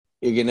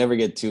you can never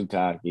get too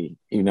cocky.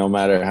 No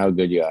matter how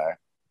good you are,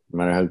 no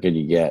matter how good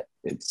you get,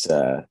 it's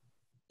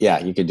yeah,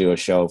 you could do a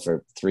show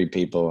for three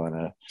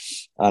people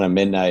on a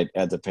midnight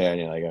at the Pair,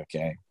 and you're like,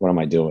 okay, what am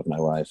I doing with my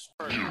life?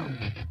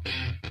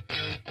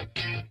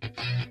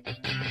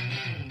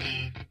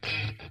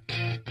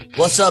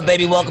 What's up,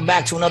 baby? Welcome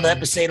back to another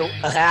episode of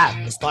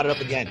let's start it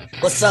up again.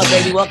 What's up,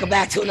 baby? Welcome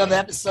back to another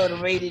episode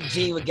of Rated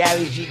G with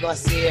Gary G.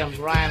 Garcia and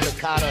Brian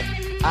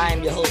Licata. I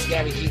am your host,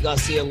 Gary G.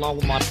 Garcia, along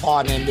with my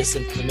partner in this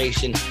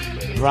information,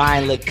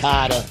 Brian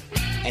Licata.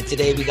 And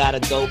today we got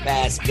a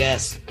dope-ass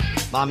guest,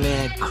 my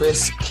man,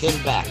 Chris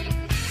Kinback.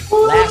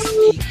 Last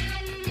week,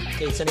 in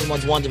case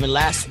anyone's wondering,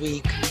 last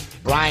week,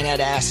 Brian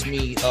had asked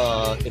me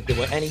if there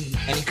were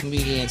any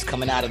comedians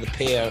coming out of the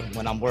Pair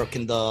when I'm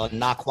working the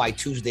Not Quite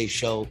Tuesday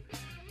show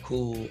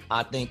who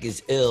I think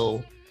is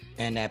ill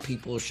and that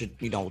people should,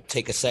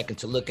 take a second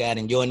to look at.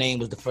 And your name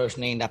was the first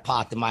name that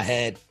popped in my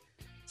head.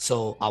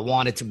 So I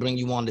wanted to bring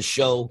you on the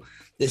show.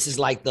 This is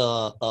like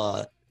we're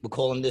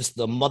calling this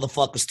the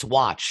motherfuckers to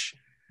watch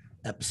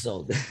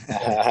episode. This is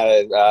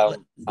a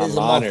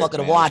motherfucker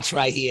to watch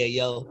right here,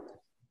 yo.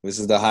 This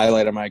is the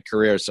highlight of my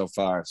career so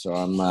far, so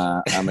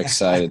I'm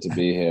excited to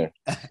be here.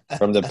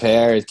 From the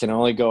Pair, it can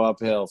only go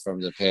uphill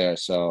from the Pair.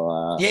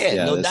 So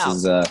no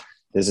doubt.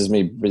 This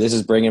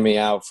is bringing me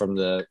out from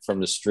the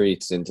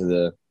streets into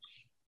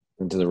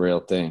the real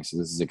thing. So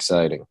this is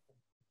exciting.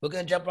 We're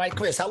gonna jump right,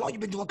 Chris. How long you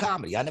been doing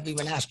comedy? I never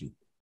even asked you.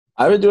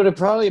 I've been doing it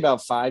probably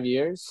about 5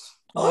 years.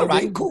 All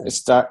right, cool.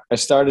 I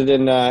started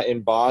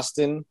in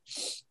Boston.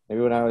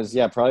 Maybe when I was,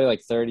 probably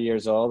like 30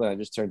 years old, and I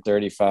just turned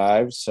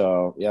 35.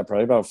 So,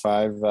 probably about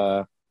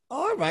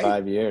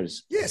 5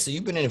 years. Yeah, so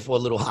you've been in it for a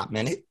little hot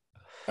minute.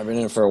 I've been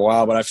in it for a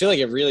while, but I feel like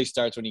it really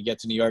starts when you get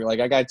to New York.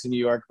 Like, I got to New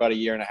York about a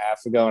year and a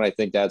half ago, and I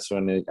think that's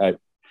when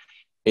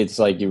it's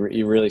like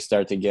you really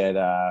start to get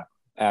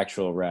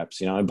actual reps.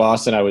 In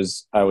Boston, I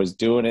was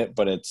doing it,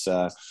 but it's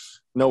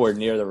nowhere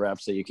near the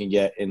reps that you can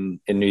get in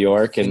New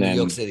York. And then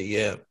New York City,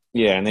 yeah.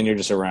 Yeah, and then you're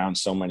just around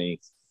so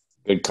many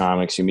good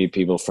comics. You meet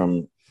people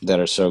that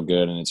are so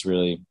good, and it's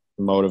really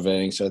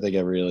motivating. So I think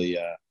I really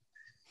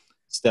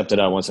stepped it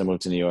up once I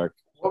moved to New York.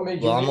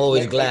 Well, I'm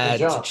always glad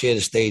to share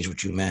the stage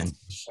with you, man.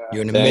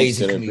 You're an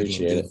amazing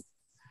comedian, dude.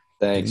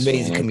 Thanks,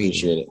 amazing man. comedian. I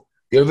appreciate it.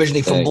 You're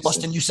originally from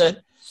Boston, you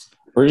said?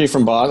 Originally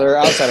from Boston, or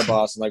outside of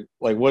Boston,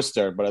 like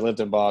Worcester, but I lived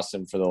in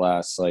Boston for the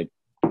last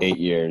 8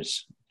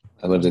 years.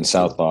 I lived in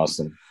South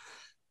Boston.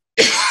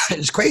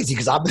 It's crazy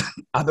because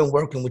I've been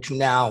working with you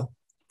now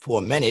for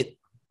a minute.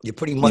 You're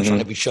pretty much on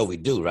every show we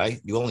do,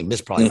 right? You only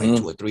missed probably like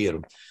 2 or 3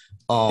 of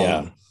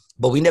them.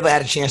 But we never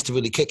had a chance to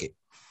really kick it.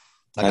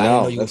 I didn't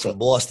know you were from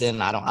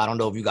Boston. I don't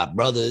know if you got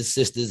brothers,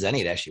 sisters,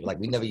 any of that shit. Like,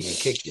 we never even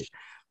kicked it.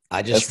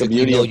 That's the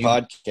beauty of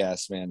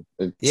podcasts, man.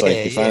 It's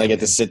like you finally get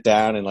to sit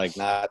down and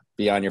not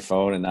be on your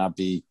phone and not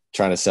be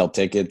trying to sell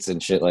tickets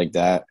and shit like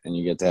that, and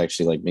you get to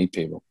actually meet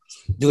people.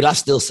 Dude, I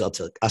still sell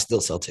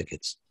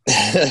tickets.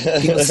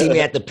 People see me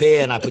at the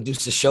Pair and I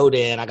produce a show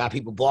there and I got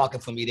people barking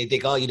for me. They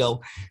think,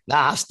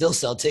 I still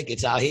sell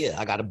tickets out here.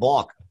 I got to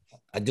bark.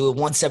 I do it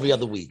once every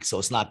other week, so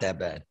it's not that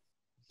bad.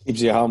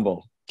 Keeps you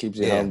humble.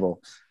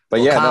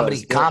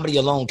 But comedy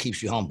alone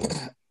keeps you humble.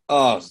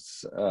 Oh,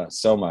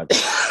 so much.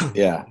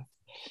 Yeah.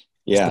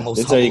 It's the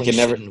most humbling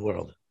shit in the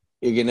world.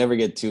 You can never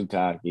get too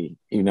cocky.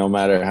 No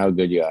matter how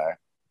good you are,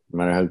 no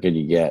matter how good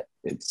you get,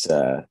 it's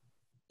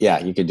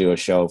you could do a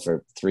show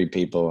for three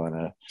people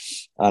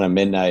on a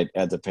midnight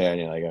at the Pair,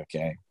 and you're like,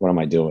 okay, what am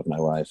I doing with my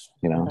life?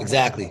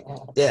 Exactly.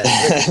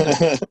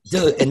 Yeah,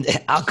 dude. And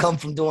I'll come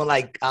from doing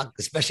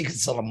especially because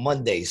it's on a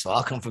Monday, so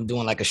I'll come from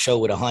doing a show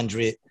with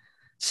 100,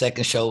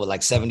 second show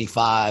with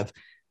 75.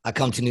 I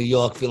come to New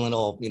York feeling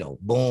all,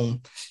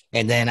 boom.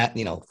 And then,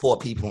 4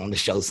 people on the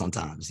show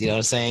sometimes. You know what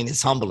I'm saying?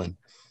 It's humbling.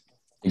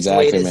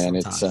 Exactly,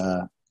 man.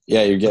 Sometimes.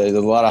 It's, you get a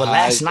lot of But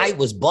last night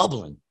was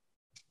bubbling.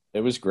 It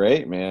was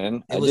great,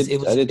 man. It was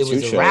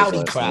a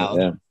rowdy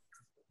crowd. Yeah.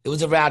 It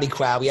was a rowdy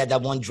crowd. We had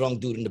that one drunk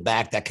dude in the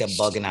back that kept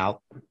bugging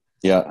out.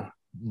 Yeah.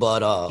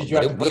 But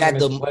we had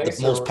the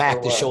most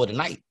packed show of the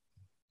night.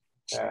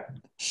 Yeah.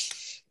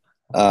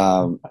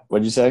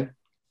 What'd you say?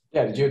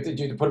 Yeah, did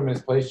you put him in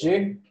his place,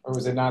 G? Or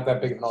was it not that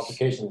big of an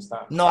altercation this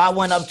time? No, I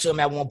went up to him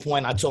at one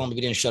point. I told him if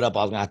he didn't shut up,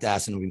 I was going to have to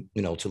ask him,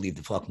 to leave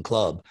the fucking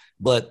club.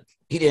 But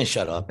he didn't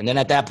shut up. And then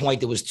at that point,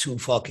 there was 2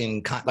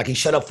 fucking, he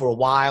shut up for a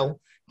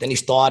while. Then he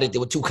started. There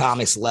were 2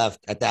 comics left.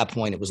 At that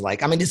point, it was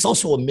it's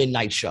also a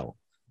midnight show.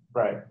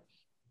 Right.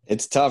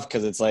 It's tough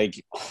because it's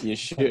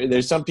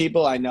there's some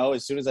people I know,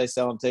 as soon as I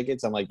sell them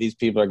tickets, I'm like, these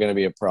people are going to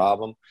be a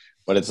problem.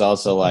 But it's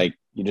also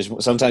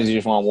sometimes you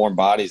just want warm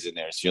bodies in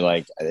there. So you're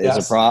like,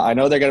 it's a problem. I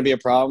know they're going to be a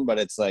problem, but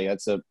it's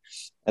that's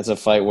a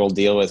fight we'll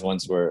deal with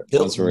once we're in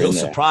there. They'll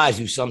surprise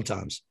you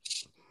sometimes.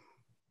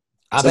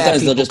 I've had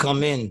people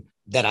come in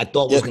that I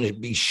thought was going to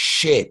be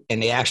shit,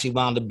 and they actually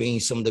wound up being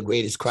some of the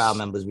greatest crowd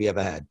members we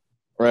ever had.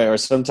 Right, or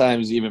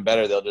sometimes even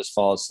better, they'll just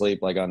fall asleep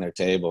on their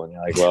table, and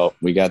you're like, well,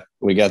 we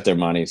got their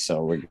money,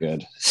 so we're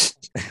good.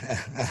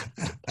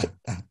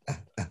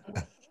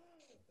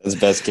 That's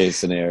best case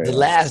scenario.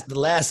 The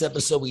last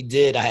episode we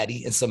did, I had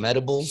eaten some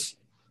edibles,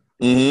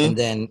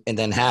 Mm-hmm. and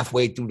then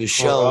halfway through the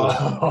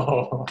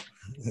show,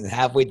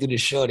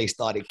 they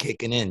started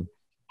kicking in,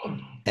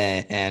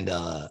 and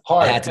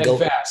Hard I had to and go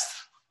fast.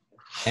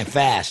 and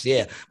fast.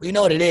 Yeah, well, you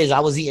know what it is.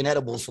 I was eating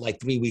edibles for like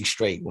 3 weeks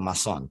straight with my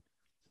son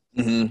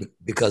Mm-hmm.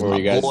 because Were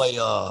you guys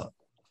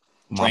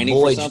my training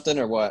boy for something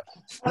or what?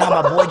 no,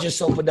 my boy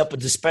just opened up a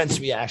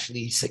dispensary.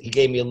 Actually, he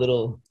gave me a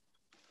little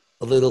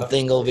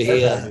thing over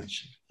here.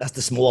 That's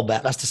the small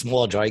That's the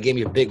small jar. He gave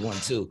me a big one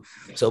too.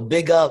 So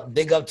big up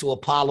to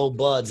Apollo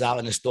Buds out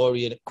in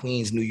Astoria,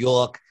 Queens, New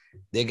York.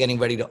 They're getting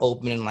ready to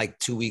open in like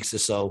 2 weeks or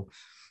so.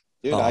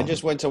 Dude, I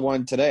just went to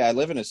one today. I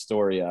live in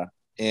Astoria,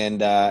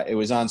 and it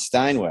was on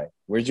Steinway.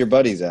 Where's your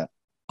buddies at?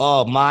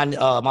 Oh, my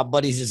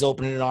buddies is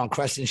opening it on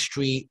Crescent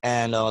Street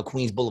and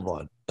Queens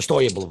Boulevard,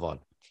 Astoria Boulevard.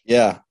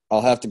 Yeah,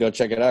 I'll have to go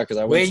check it out because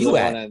I Where went to you the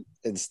at? one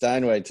in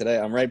Steinway today.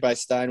 I'm right by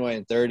Steinway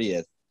and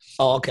 30th.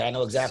 Oh, okay. I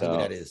know exactly So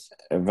where that is.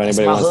 if That's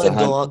anybody my wants to hood,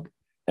 hunt, dog.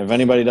 if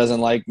anybody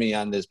doesn't like me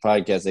on this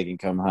podcast, they can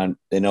come hunt.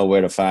 They know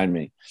where to find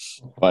me.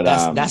 But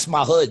That's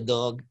my hood,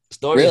 dog.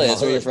 Astoria really, is my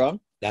that's where you're hood. from?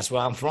 That's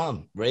where I'm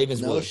from,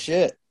 Ravenswood. No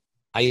shit.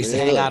 I used to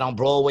hang out on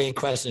Broadway and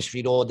Crescent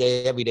Street all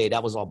day, every day.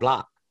 That was our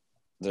block.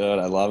 Dude,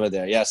 I love it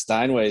there. Yeah,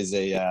 Steinway's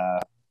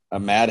a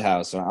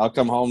madhouse. I'll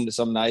come home to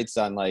some nights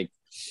on like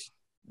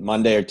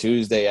Monday or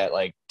Tuesday at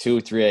like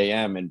 2, 3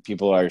 a.m. and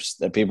people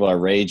are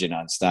raging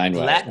on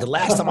Steinway. The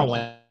last time I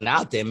went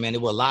out there, man,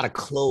 there were a lot of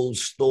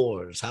closed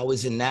stores. How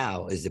is it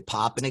now? Is it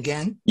popping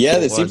again? Yeah,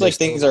 it seems like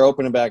things are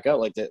opening back up.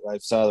 Like I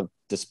saw the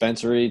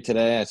dispensary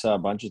today. I saw a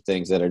bunch of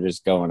things that are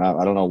just going up.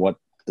 I don't know what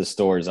the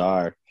stores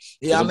are.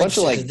 Yeah, I'm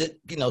interested.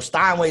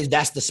 Steinway's,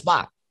 that's the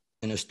spot.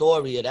 In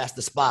Astoria, that's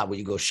the spot where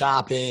you go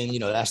shopping.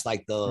 That's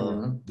like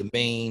the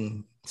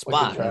main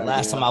spot. The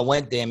last time I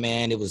went there,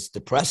 man, it was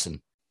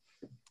depressing.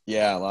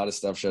 Yeah, a lot of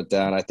stuff shut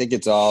down. I think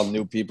it's all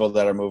new people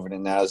that are moving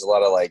in now. There's a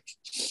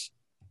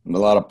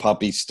lot of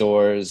puppy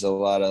stores, a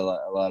lot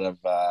of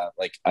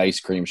like ice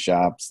cream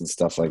shops and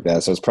stuff like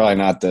that. So it's probably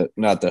not the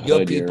your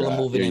hood people are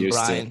moving in,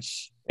 Brian.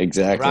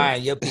 Exactly,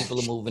 Brian. Your people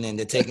are moving in.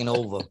 They're taking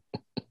over.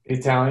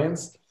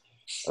 Italians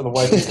or the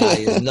white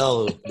Italians?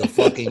 No, the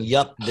fucking the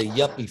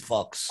yuppie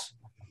fucks.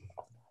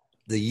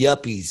 The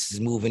yuppies is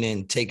moving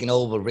in, taking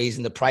over,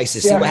 raising the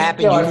prices. See what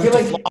happened? You moved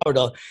to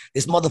Florida.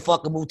 This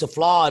motherfucker moved to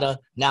Florida.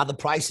 Now the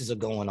prices are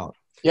going up.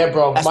 Yeah,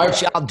 bro. That's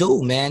what y'all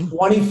do, man.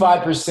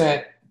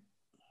 25%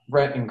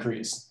 rent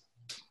increase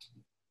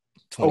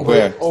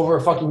over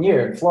a fucking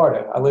year in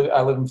Florida. I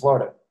live in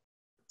Florida,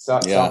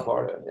 South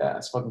Florida. Yeah,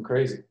 it's fucking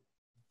crazy.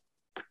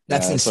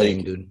 That's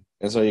insane, dude.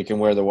 That's why you can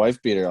wear the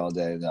wife beater all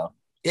day, though.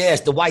 Yeah,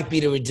 it's the white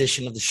beater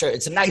edition of the shirt.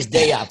 It's a nice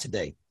day out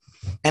today,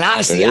 and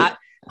honestly,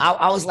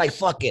 I was like,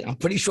 fuck it. I'm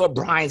pretty sure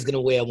Brian's going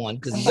to wear one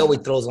because he always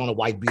throws on a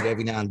white beater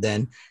every now and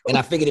then. And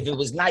I figured if it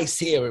was nice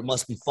here, it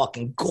must be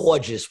fucking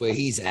gorgeous where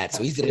he's at.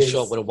 So he's going to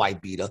show up with a white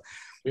beater.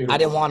 Beautiful. I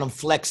didn't want him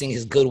flexing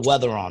his good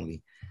weather on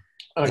me.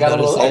 I got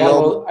a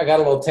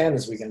little tan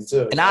this weekend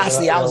too. And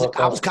honestly, I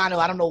was kind of,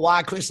 I don't know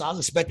why, Chris, I was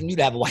expecting you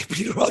to have a white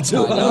beater on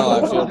too. I know,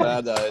 I feel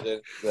bad that I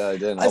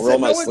didn't. I'll roll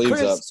my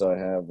sleeves up so I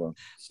have one.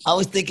 I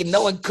was thinking,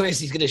 knowing Chris,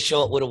 he's going to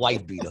show up with a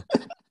white beater.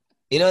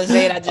 You know what I'm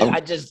saying? I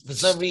just for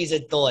some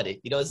reason thought it.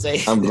 You know what I'm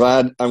saying? I'm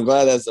glad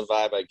that's the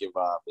vibe I give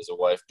off. Is a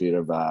wife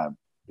beater vibe.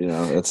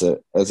 That's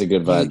a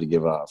good vibe to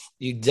give off.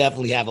 You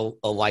definitely have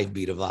a wife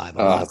beater vibe.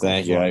 Oh,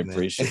 thank you. I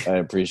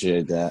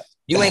appreciate that.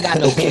 You ain't got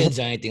no kids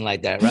or anything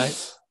like that,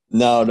 right?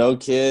 No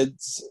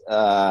kids.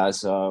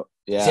 So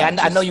yeah. See,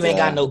 I know you ain't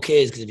got no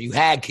kids because if you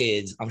had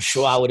kids, I'm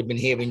sure I would have been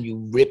hearing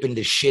you ripping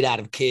the shit out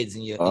of kids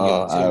in your.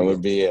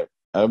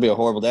 I would be a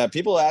horrible dad.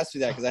 People ask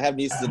me that because I have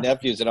nieces and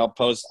nephews, and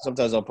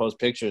sometimes I'll post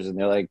pictures, and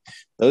they're like,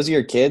 "Those are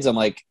your kids?" I'm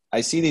like,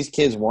 I see these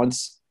kids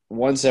once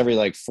every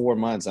like 4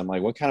 months. I'm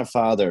like, what kind of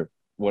father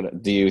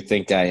do you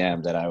think I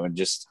am that I would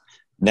just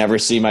never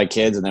see my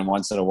kids and then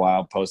once in a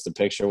while post a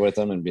picture with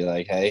them and be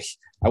like, hey,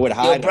 I would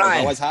hide them. If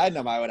I was hiding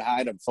them, I would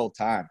hide them full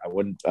time. I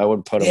wouldn't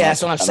put them. Yeah,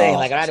 that's what I'm saying.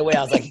 Like right away,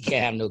 I was like, he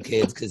can't have no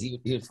kids because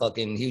he'd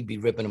be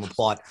ripping them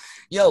apart.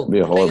 Yo, be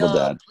a horrible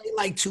dad. Play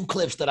like 2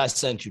 clips that I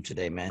sent you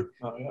today, man.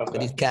 Okay. So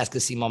these cats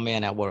could see my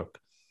man at work.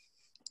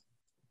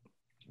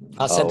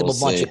 I sent him a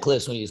bunch of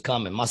clips when he was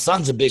coming. My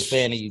son's a big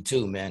fan of you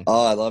too, man.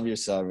 Oh, I love your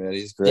son, man.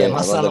 He's great. Yeah,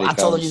 my son. I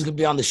told him he was gonna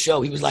be on the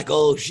show. He was like,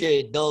 "Oh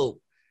shit, dope."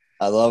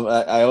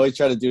 I always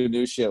try to do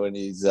new shit when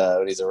he's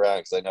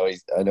around because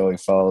I know he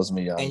follows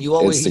me on and you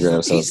always,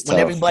 Instagram. When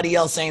everybody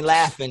else ain't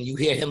laughing, you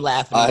hear him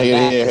laughing. I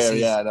hear him.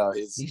 Yeah, I know.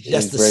 He's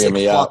just a sick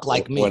fuck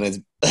like me. When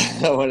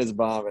it's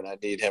bombing, I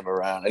need him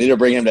around. I need to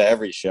bring him to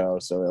every show.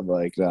 So I'm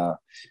like, nah.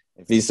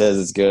 If he says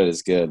it's good,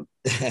 it's good.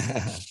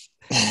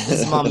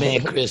 This is my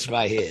man Chris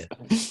right here.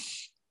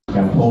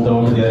 Got pulled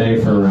over the other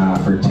day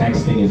for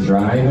texting and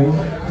driving.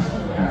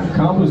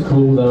 Cop was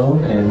cool though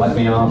and let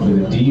me off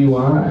with a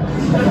DUI.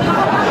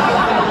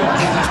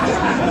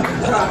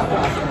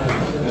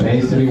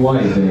 Pays to be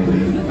white,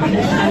 baby.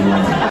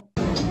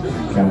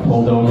 Got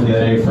pulled over the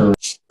other day for.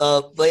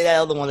 Play that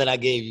other one that I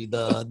gave you.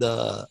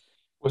 The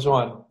which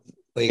one?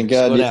 Wait,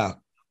 scroll down.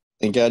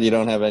 Thank God you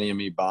don't have any of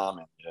me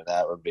bombing.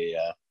 That would be.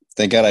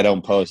 Thank God I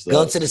don't post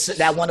those. Go to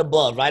that one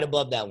above, right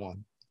above that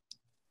one.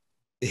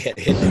 Yeah,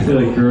 I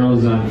feel like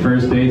girls on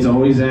first dates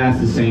always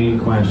ask the same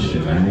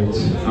question,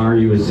 right? Are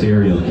you a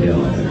serial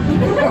killer?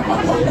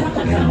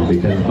 You know,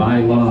 because by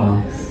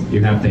law,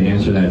 you have to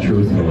answer that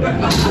truthfully.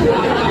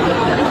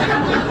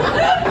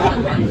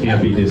 You can't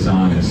be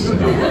dishonest. I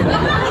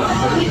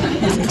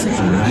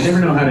never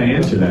know how to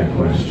answer that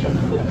question.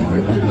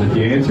 If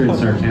you answer it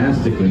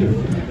sarcastically,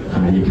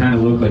 you kind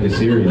of look like a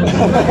serial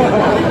killer.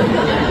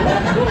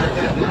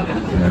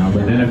 You know,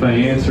 but then if I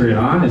answer it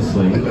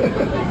honestly,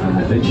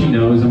 then she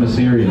knows I'm a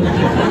serial killer.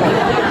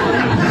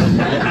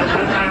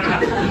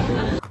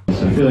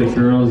 So I feel like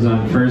girls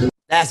on first.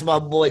 That's my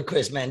boy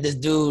Chris, man. This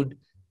dude,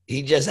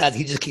 he just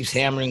keeps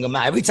hammering them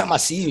out. Every time I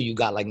see you, you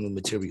got like new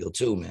material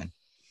too, man.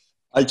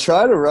 I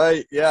try to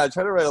write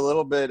a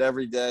little bit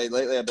every day.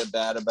 Lately I've been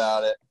bad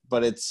about it,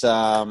 but it's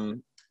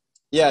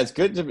it's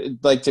good to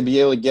be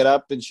able to get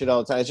up and shit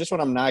all the time. It's just when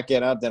I'm not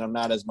getting up, then I'm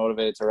not as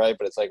motivated to write.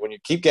 But it's like when you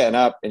keep getting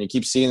up and you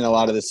keep seeing a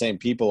lot of the same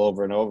people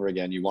over and over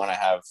again, you want to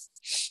have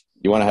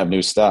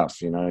new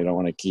stuff. You know, you don't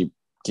want to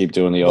keep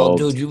doing the old.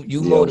 Dude,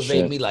 you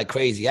motivate me like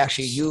crazy.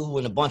 Actually, you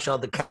and a bunch of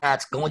other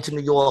cats going to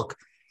New York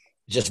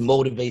just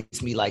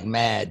motivates me like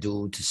mad,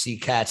 dude. To see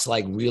cats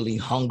like really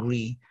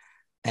hungry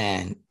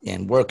and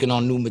working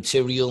on new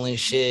material and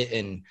shit,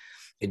 and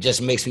it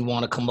just makes me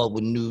want to come up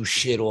with new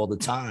shit all the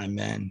time,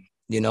 man.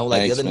 You know,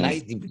 like the other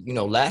night, you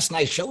know, last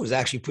night's show was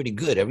actually pretty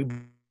good.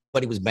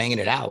 Everybody was banging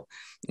it out.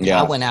 Yeah,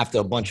 I went after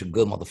a bunch of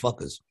good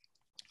motherfuckers.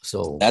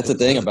 So that's the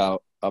thing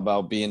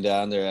about being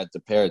down there at the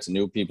Pair. It's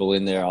new people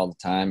in there all the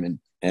time,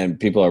 and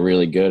people are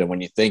really good. And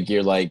when you think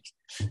you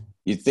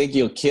think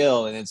you'll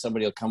kill, and then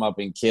somebody will come up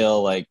and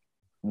kill like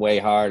way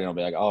hard, and I'll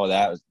be like, oh,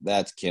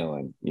 that's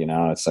killing. You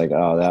know, it's like,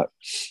 oh,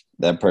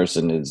 that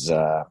person is.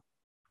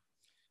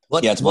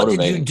 What did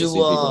you do?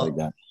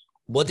 Like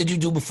what did you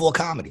do before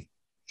comedy?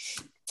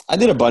 I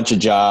did a bunch of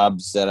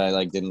jobs that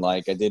I didn't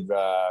like. I did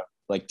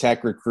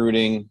tech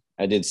recruiting.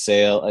 I did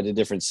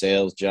different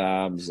sales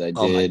jobs.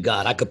 Oh my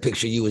God, I could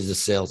picture you as a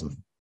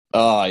salesman.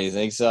 Oh, you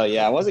think so?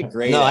 Yeah, I wasn't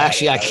great. No,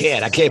 actually, I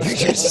can't. I can't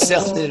picture you as a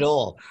salesman at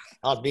all.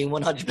 I was being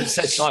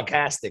 100%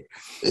 sarcastic.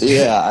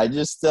 Yeah, I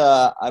just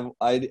I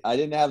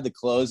didn't have the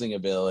closing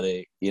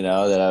ability. You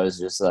know, that I was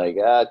just like,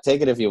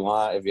 take it if you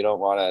want. If you don't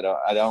want it,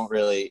 I don't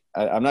really.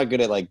 I'm not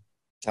good at like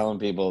telling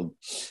people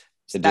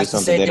to do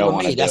something they don't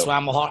want to do. That's why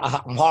I'm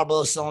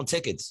horrible at selling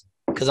tickets,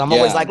 because I'm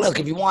always like, look,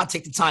 if you want to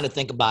take the time to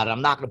think about it,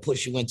 I'm not going to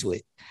push you into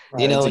it.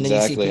 Right, you know, and then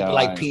you see people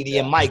like PD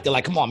and Mike, they're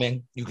like, come on,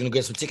 man, you can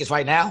get some tickets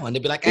right now. And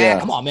they'll be like,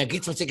 come on, man,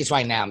 get some tickets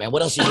right now, man.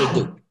 What else are you going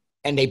to do?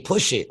 And they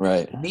push it.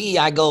 Right. Me,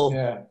 I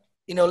go,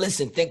 you know,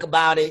 listen, think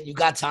about it. You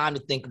got time to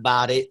think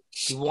about it.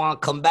 If you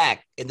want, come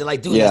back. And they're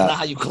like, dude, that's not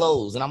how you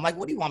close. And I'm like,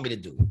 what do you want me to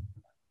do?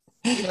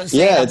 You know what I'm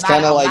saying? Yeah, it's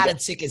kind of like. I'm not a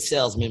ticket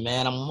salesman,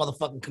 man. I'm a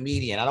motherfucking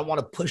comedian. I don't want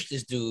to push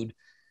this dude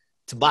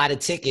to buy the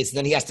tickets, and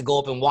then he has to go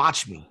up and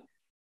watch me.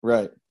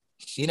 Right.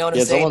 You know what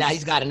I'm saying? Now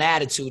he's got an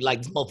attitude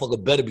like this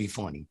motherfucker better be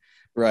funny.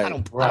 Right. I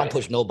don't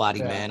push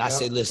nobody, man. I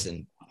say,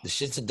 listen, the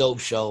shit's a dope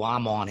show.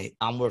 I'm on it.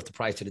 I'm worth the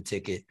price of the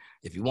ticket.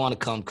 If you want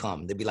to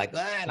come. They'd be like,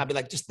 and I'd be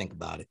like, just think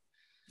about it.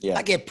 Yeah.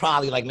 I get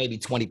probably like maybe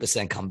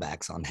 20%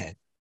 comebacks on that.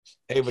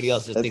 Everybody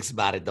else just thinks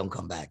about it, don't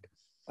come back.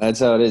 That's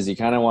how it is. You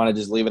kind of want to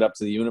just leave it up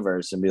to the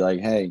universe and be like,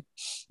 hey,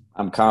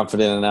 I'm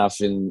confident enough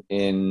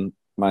in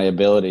my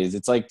abilities.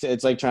 It's like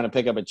trying to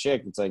pick up a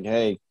chick. It's like,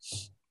 hey,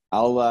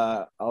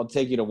 I'll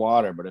take you to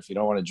water, but if you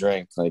don't want to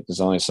drink, like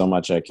there's only so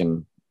much I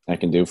can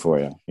do for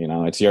you. You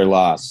know, it's your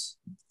loss.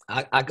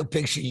 I could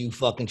picture you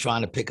fucking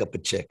trying to pick up a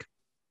chick.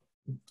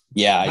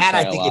 Yeah,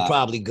 I think you're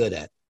probably good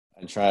at.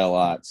 I try a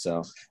lot.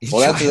 So that's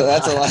a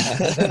lot.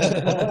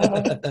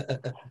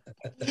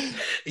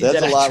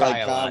 That's a lot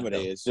like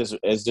comedy. It's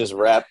just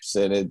reps,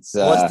 and it's.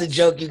 What's the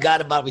joke you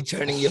got about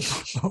returning your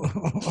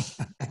phone?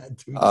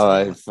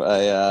 I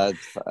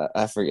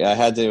forget. I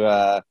had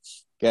to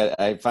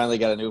I finally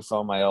got a new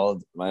phone. My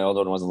old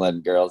one wasn't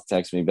letting girls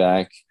text me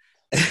back.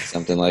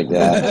 Something like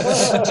that.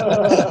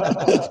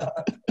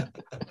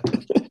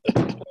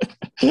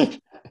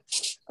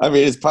 I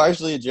mean, it's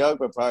partially a joke,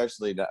 but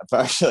partially not.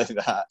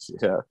 You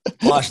know?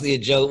 Partially a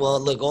joke. Well,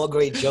 look, all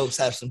great jokes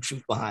have some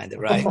truth behind it,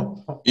 right?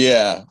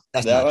 Yeah,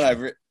 that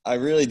one. I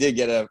really did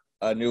get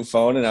a new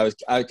phone, and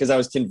because I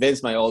was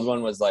convinced my old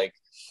one was like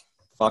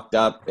fucked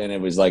up, and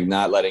it was like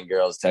not letting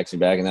girls text me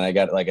back. And then I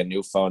got like a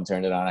new phone,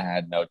 turned it on, I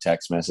had no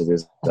text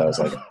messages. I was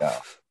like,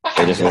 oh,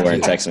 they just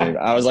weren't texting me.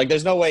 I was like,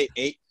 there's no way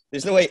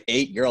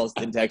eight girls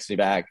didn't text me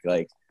back.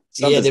 Like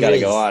something's got to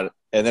go on.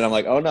 And then I'm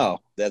like, oh no,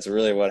 that's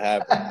really what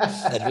happened.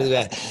 That's really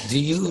bad. Do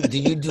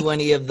you do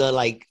any of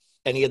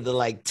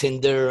the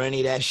Tinder or any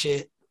of that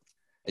shit?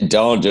 I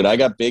don't, dude. I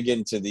got big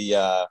into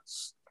the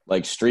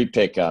like street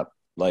pickup.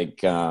 Like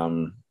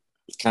kind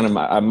of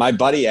my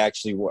buddy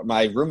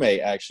my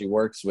roommate actually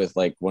works with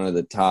like one of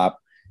the top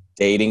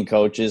dating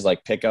coaches,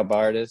 like pickup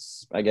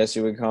artists, I guess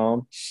you would call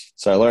them.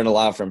 So I learned a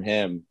lot from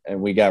him, and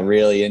we got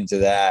really into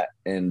that.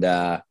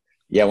 And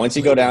yeah, once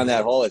you go down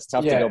that hole, it's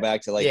tough to go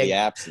back to like the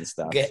apps and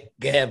stuff. Go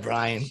ahead,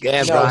 Brian.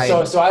 Brian. So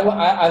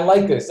I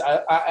like this.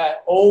 I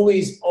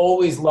always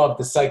loved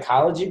the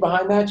psychology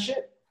behind that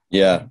shit.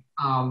 Yeah.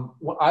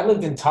 Well, I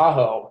lived in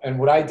Tahoe, and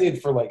what I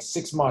did for like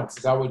 6 months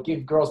is I would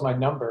give girls my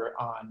number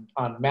on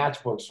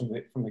matchbooks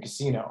from the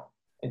casino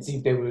and see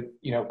if they would,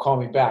 call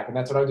me back. And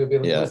that's what I would do. Be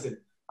like, Yeah. listen,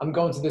 I'm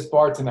going to this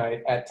bar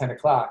tonight at 10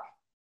 o'clock.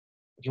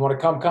 If you want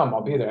to come,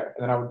 I'll be there.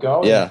 And then I would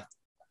go. Yeah.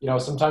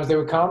 And, sometimes they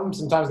would come,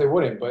 sometimes they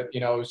wouldn't. But,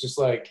 it was just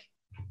like,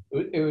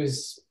 it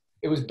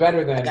was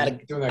better than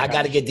doing that. I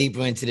got to get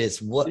deeper into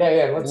this. What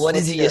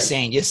is it you're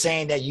saying? You're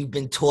saying that you've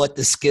been taught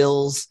the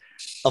skills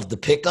of the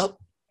pickup?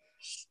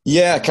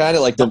 Yeah, kind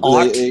of like the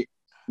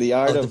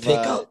art of the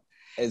pickup.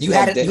 You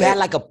had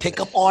like a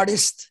pickup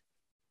artist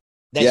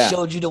that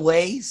showed you the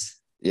ways.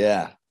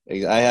 Yeah,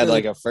 I had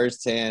like a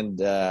firsthand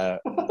the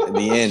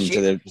end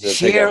to the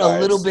share a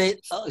little bit.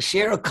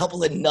 Share a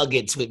couple of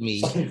nuggets with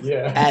me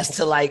as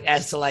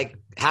to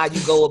how you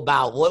go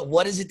about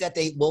what is it that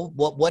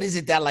what is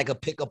it that like a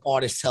pickup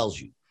artist tells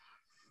you?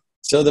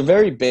 So the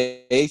very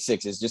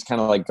basics is just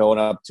kind of like going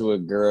up to a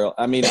girl.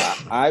 I mean,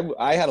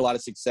 I had a lot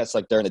of success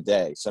like during the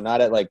day. So not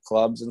at like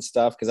clubs and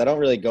stuff because I don't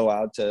really go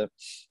out to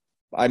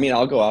 – I mean,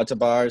 I'll go out to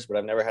bars, but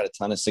I've never had a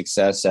ton of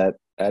success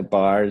at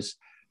bars.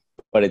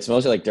 But it's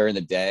mostly like during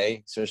the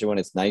day, especially when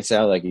it's nice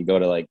out. Like you go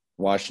to like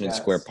Washington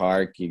Square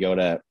Park, you go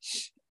to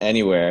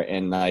anywhere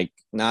and like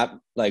not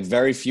like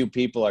very few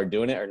people are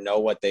doing it or know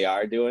what they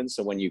are doing.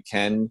 So when you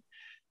can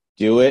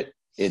do it,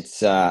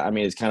 it's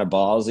it's kind of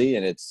ballsy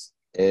and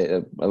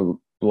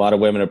a lot of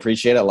women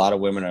appreciate it. A lot of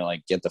women are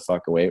like, get the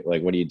fuck away.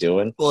 Like, what are you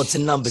doing? Well, it's a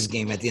numbers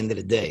game at the end of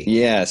the day.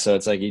 Yeah. So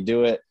it's like you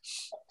do it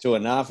to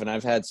enough. And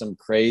I've had some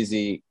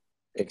crazy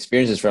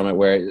experiences from it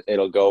where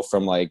it'll go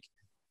from like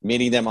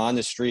meeting them on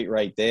the street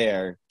right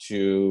there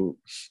to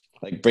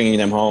like bringing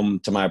them home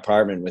to my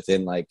apartment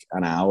within like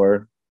an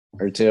hour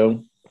or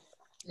two.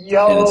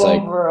 Yo, and it's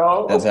like,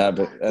 bro. That's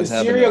happened. The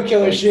serial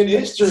killer like, shit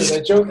is true.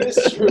 That joke is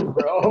true,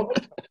 bro.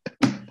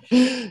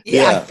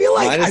 Yeah, I feel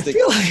like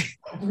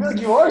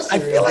you are. I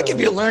feel like if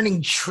you're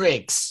learning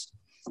tricks,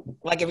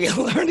 like if you're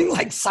learning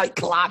like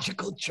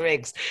psychological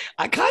tricks,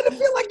 I kind of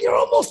feel like you're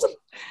almost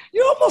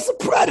a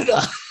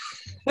predator.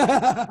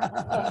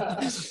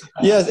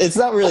 Yes, it's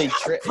not really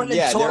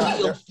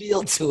there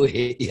feel to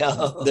it.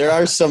 Yo. There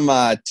are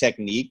some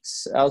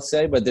techniques, I'll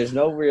say, but there's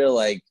no real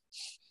like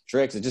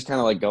tricks. It's just kind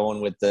of like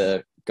going with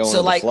the flow.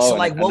 So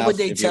what would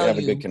they tell you? Have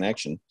a good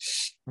connection.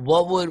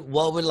 What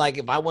would like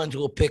if I went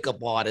to a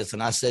pickup artist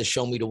and I said,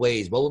 "Show me the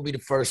ways"? What would be the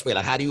first way?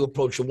 Like, how do you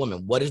approach a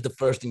woman? What is the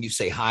first thing you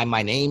say? Hi,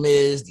 my name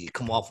is. Do you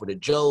come off with a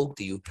joke?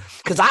 Do you?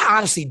 Because I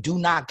honestly do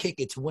not kick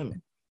it to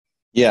women.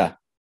 Yeah.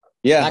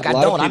 Yeah. Like I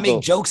don't. I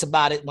make jokes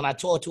about it when I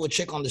talk to a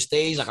chick on the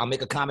stage. Like I'll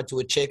make a comment to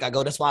a chick. I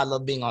go, "That's why I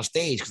love being on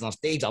stage because on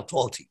stage I'll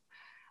talk to you."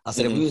 I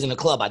said, if we was in a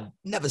club, I'd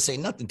never say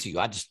nothing to you.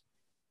 I just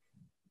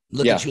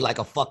look at you like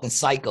a fucking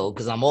psycho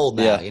because I'm old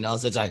now,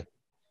 So it's like,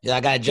 I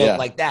got a joke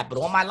like that. But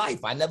all my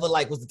life, I never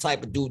was the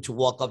type of dude to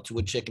walk up to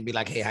a chick and be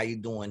like, "Hey, how you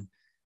doing?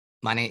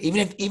 My name."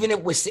 Even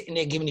if we're sitting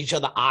there giving each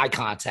other eye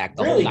contact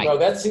the whole night. Bro,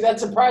 that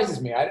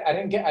surprises me. I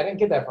didn't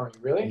get that from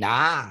you, really.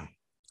 Nah,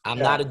 I'm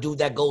not a dude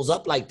that goes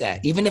up like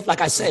that. Even if,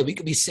 like I said, we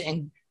could be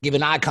sitting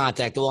giving eye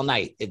contact all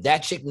night. If that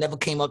chick never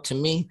came up to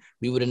me,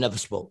 we would have never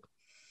spoke.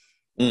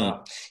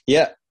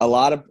 Yeah, a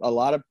lot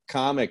of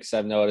comics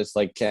I've noticed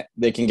like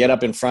they can get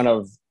up in front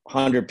of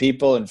 100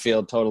 people and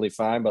feel totally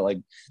fine, but like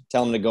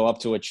tell them to go up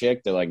to a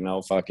chick, they're like,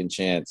 no fucking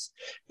chance,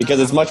 because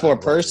it's much more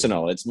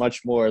personal. It's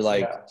much more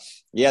like,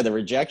 the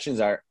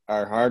rejections are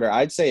harder.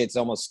 I'd say it's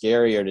almost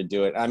scarier to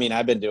do it. I mean,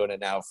 I've been doing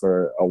it now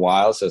for a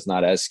while, so it's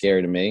not as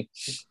scary to me.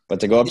 But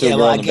to go up to a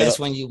girl, I guess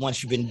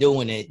once you've been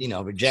doing it,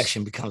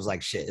 rejection becomes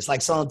like shit. It's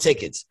like selling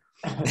tickets.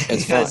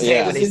 It's fun.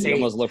 Yeah, you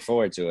almost look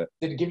forward to it.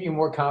 Did it give you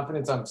more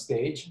confidence on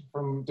stage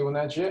from doing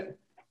that shit?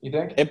 You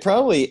think? It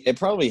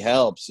probably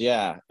helps,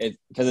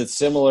 because it's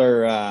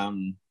similar.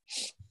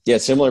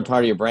 Similar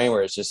part of your brain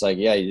where it's just like,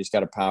 you just got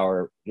to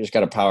power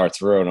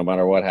through no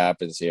matter what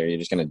happens here. You're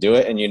just gonna do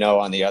it, and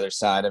on the other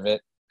side of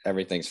it,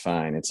 everything's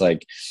fine. It's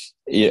like,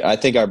 I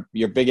think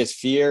your biggest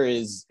fear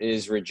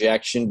is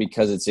rejection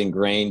because it's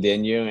ingrained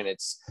in you, and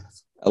it's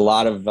a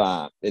lot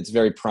of it's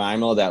very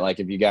primal that like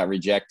if you got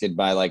rejected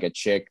by like a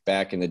chick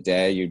back in the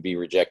day, you'd be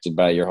rejected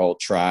by your whole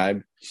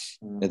tribe.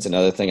 It's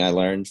another thing I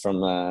learned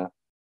from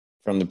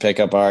the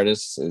pickup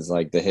artists is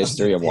like the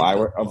history of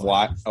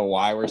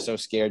why we're so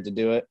scared to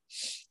do it.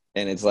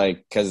 And it's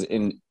like, because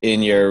in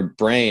your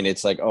brain,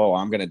 it's like, oh,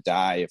 I'm gonna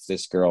die if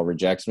this girl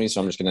rejects me,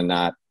 so I'm just gonna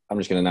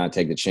not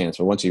take the chance.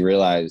 But once you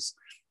realize,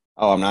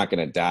 oh, I'm not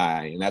gonna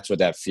die, and that's what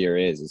that fear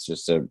is. It's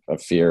just a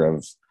fear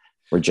of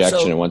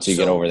rejection, and once you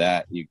get over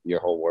that, your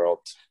whole world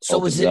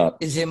opens up.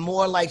 Is it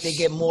more like they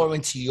get more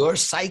into your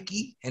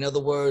psyche? In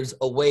other words,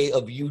 a way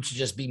of you to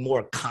just be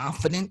more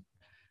confident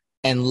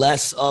and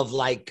less of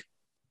like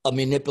a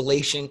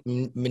manipulation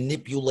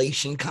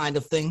kind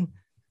of thing?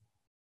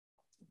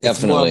 It's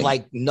Definitely. more of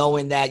like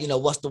knowing that,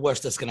 what's the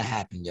worst that's going to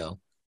happen, yo?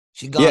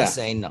 She gonna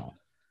say no,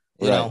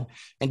 you know?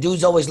 And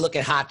dudes always look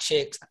at hot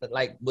chicks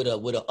like with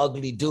a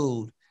ugly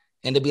dude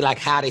and they'll be like,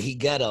 how did he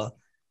get her?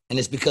 And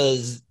it's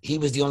because he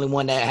was the only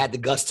one that had the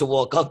guts to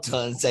walk up to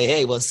her and say,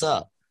 hey, what's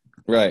up?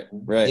 Right.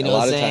 You know a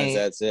lot of times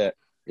that's it.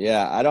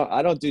 Yeah,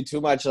 I don't do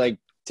too much like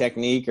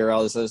technique or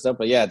all this other stuff,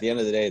 but yeah, at the end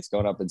of the day, it's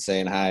going up and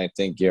saying hi. I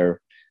think you're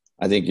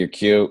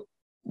cute.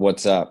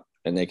 What's up?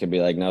 And they could be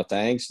like, no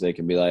thanks. They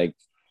could be like,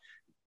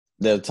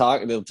 they'll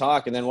talk,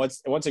 and then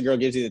once a girl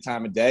gives you the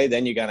time of day,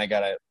 then you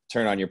gotta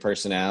turn on your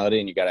personality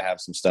and you gotta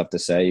have some stuff to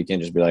say. You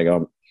can't just be like,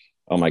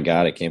 oh my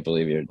God, I can't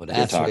believe you're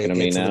talking to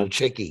me now. A little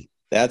tricky.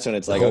 That's when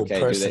it's the like, whole okay,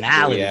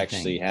 do we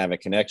actually have a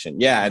connection?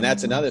 Yeah, and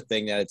that's another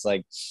thing that it's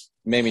like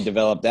made me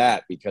develop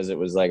that, because it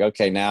was like,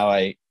 okay, now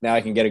I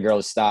can get a girl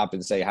to stop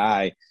and say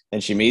hi,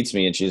 and she meets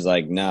me and she's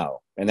like,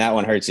 no, and that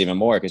one hurts even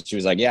more because she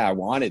was like, yeah, I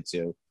wanted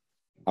to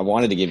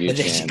give you a But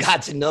then chance. she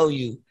got to know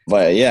you.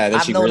 But yeah, then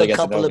I've she known really a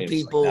got to know couple of me.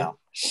 people. Like,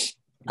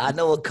 no. I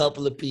know a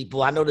couple of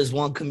people. I know there's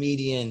one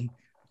comedian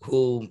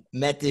who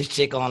met this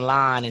chick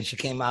online and she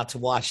came out to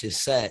watch his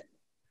set.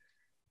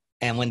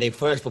 And when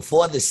before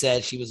the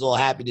set, she was all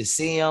happy to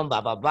see him,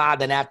 blah, blah, blah.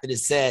 Then after the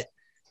set,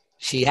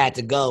 she had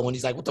to go. And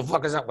he's like, what the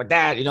fuck is up with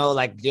that? You know,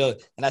 like,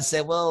 and I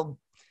said, well,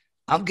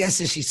 I'm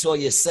guessing she saw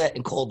your set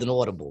and called an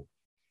audible.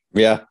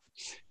 Yeah.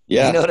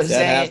 Yeah. You know what I'm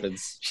saying?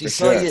 Happens. She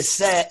saw your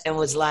set and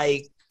was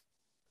like,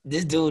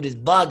 this dude is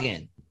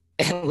bugging.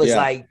 And was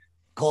like,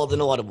 called an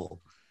audible.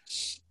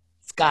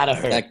 It's gotta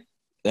hurt.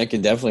 That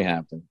can definitely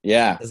happen.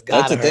 Yeah.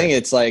 That's the thing.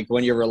 It's like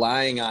when you're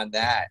relying on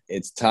that,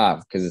 it's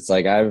tough, because it's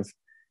like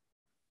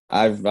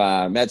I've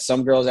met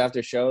some girls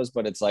after shows,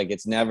 but it's like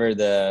it's never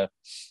the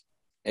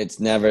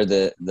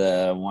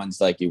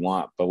ones like you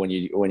want. But when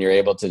you're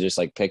able to just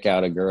like pick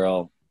out a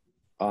girl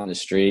on the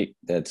street,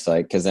 that's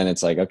like, because then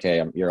it's like,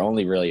 okay, you're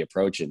only really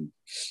approaching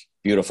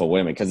beautiful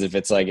women. Because if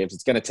it's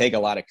going to take a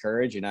lot of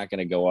courage, you're not going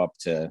to go up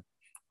to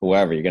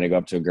whoever. You're going to go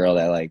up to a girl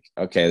that like,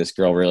 okay, this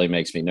girl really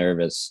makes me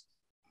nervous,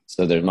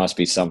 so there must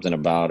be something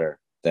about her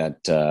that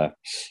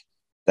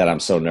I'm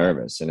so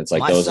nervous. And it's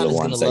like, those are the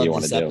ones that you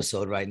want to do.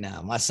 Episode right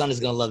now. My son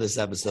is going to love this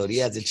episode. He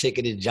has a chick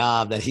at his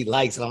job that he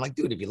likes. And I'm like,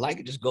 dude, if you like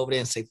it, just go over there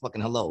and say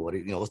fucking hello.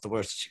 What's the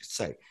worst that you can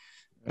say?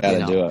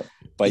 Gotta do it.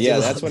 But yeah,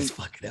 that's when this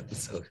fucking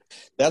episode.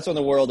 That's when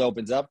the world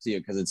opens up to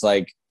you. Cause it's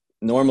like,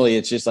 normally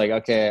it's just like,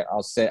 okay,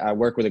 I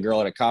work with a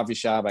girl at a coffee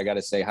shop. I got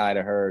to say hi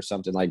to her or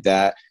something like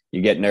that.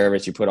 You get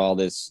nervous. You put all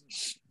this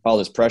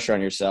pressure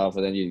on yourself.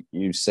 And then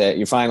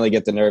you finally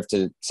get the nerve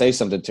to say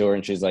something to her.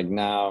 And she's like,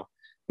 no,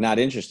 not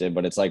interested.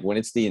 But it's like when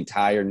it's the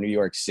entire New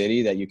York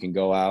City that you can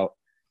go out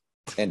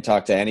and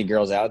talk to any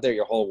girls out there,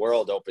 your whole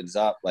world opens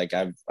up. Like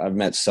I've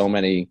met so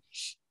many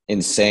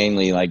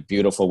insanely like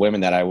beautiful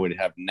women that I would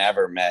have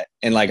never met.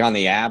 And like on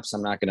the apps,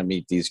 I'm not going to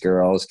meet these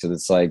girls, because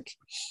it's like,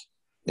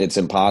 it's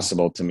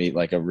impossible to meet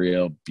like a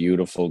real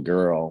beautiful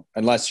girl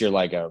unless you're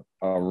like a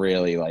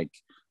really like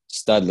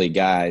studly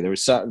guy. There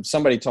was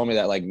somebody told me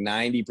that like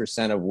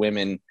 90% of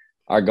women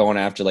are going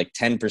after like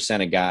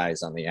 10% of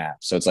guys on the app.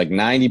 So it's like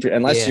 90%,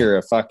 unless you're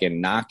a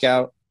fucking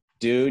knockout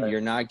dude,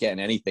 you're not getting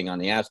anything on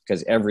the apps,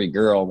 because every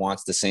girl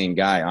wants the same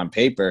guy. On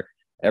paper,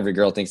 every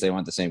girl thinks they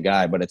want the same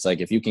guy, but it's like,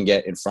 if you can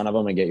get in front of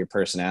them and get your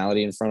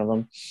personality in front of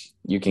them,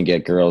 you can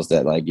get girls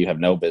that like you have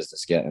no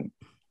business getting.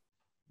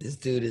 This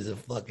dude is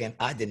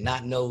I did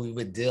not know we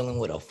were dealing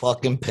with a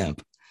fucking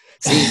pimp.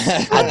 See,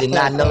 I did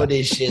not know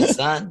this shit,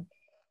 son.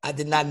 I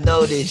did not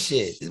know this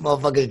shit. This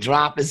motherfucker's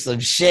dropping some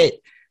shit.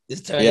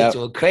 This turned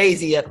into a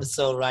crazy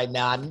episode right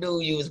now. I knew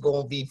you was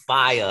going to be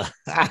fire.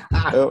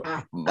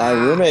 My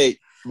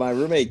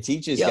roommate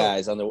teaches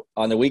guys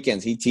on the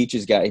weekends. He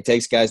teaches guys. He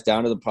takes guys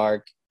down to the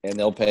park, and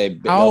they'll pay.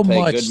 How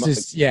much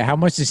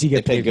does he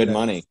get paid? Pay good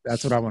money.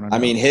 That's what I want to know. I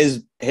mean,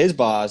 his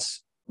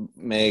boss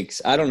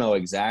makes, I don't know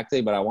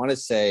exactly, but I want to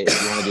say,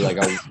 if you want to do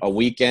like a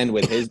weekend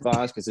with his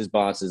boss, because his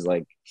boss is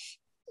like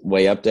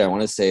way up there, I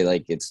want to say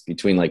like it's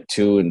between like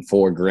 $2,000 and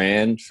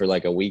 $4,000 for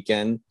like a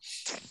weekend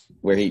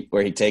where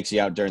he takes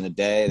you out during the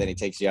day, then he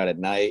takes you out at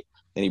night,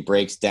 then he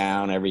breaks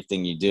down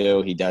everything you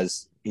do. He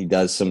does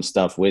some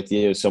stuff with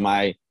you. So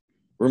my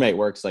roommate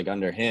works like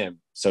under him,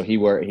 so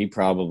he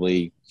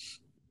probably,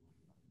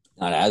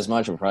 not as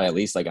much, but probably at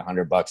least like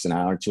 $100 an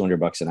hour,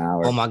 $200 an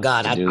hour. Oh my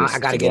God, I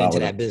got to get into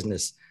that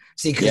business.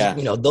 See,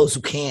 because those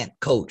who can't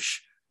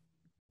coach,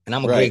 and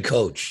I'm a great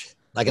coach.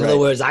 Like in other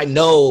words, I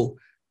know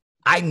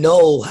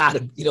how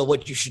to,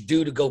 what you should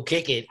do to go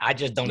kick it. I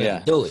just don't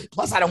ever do it.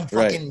 Plus, I don't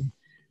fucking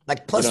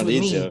like. Plus, with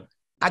me,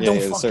 I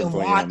don't fucking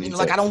want.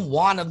 I don't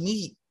want to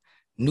meet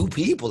new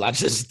people. I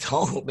just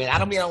don't, man. I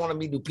don't want to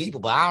meet new people,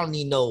 but I don't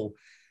need no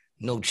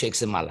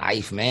chicks in my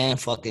life, man.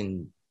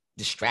 Fucking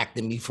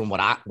distracting me from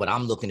what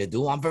I'm looking to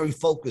do. I'm very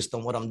focused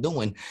on what I'm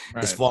doing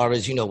as far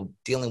as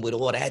dealing with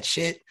all that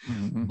shit.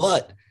 Mm-hmm.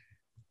 But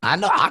I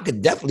know I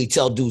could definitely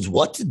tell dudes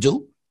what to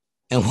do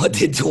and what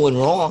they're doing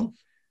wrong.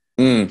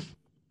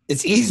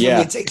 It's easy for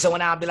me to take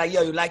someone out and be like,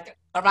 yo, you like that?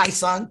 All right,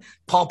 son,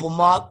 pump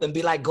them up and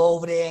be like, go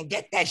over there and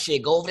get that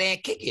shit. Go over there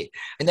and kick it.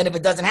 And then if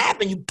it doesn't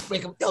happen, you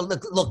break them. Yo,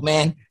 look,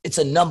 man, it's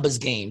a numbers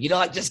game.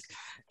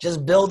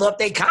 Just build up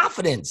their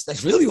confidence.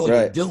 That's really what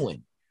you're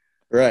doing.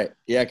 Right.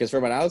 Yeah, because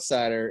from an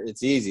outsider,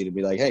 it's easy to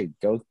be like, hey,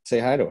 go say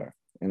hi to her.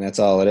 And that's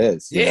all it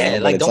is. Yeah,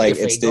 like, don't be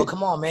afraid. Go,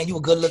 come on, man. You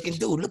a good-looking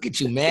dude. Look at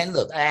you, man.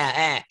 Look,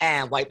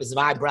 wipe his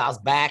eyebrows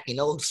back,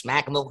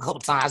 smack him a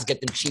couple times,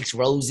 get them cheeks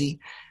rosy.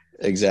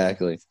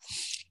 Exactly.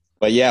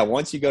 But yeah,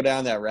 once you go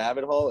down that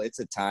rabbit hole, it's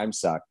a time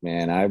suck,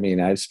 man. I mean,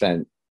 I've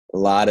spent a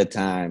lot of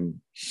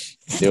time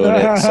doing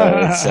it,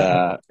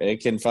 so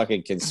it can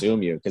fucking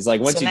consume you. Because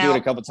like once So you now, do it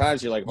a couple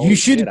times, you're like, You holy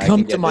should shit, I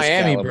come can to get this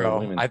Miami, caliber of bro.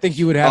 women. I think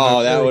you would have.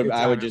 Oh, a that really would good I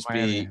time would in just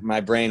Miami. be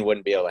my brain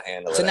wouldn't be able to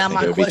handle it. so I now think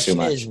my it would be too question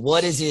much. is,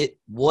 what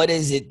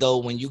is it though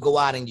when you go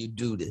out and you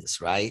do this,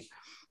 right?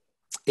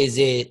 Is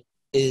it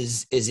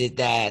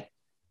that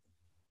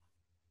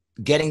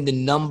getting the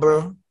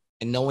number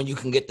and knowing you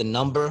can get the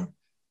number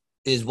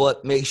is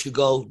what makes you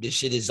go, this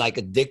shit is like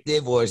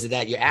addictive? Or is it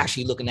that you're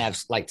actually looking to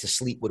have like to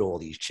sleep with all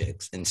these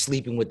chicks and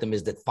sleeping with them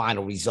is the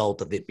final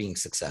result of it being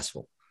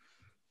successful?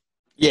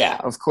 Yeah,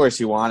 of course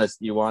you want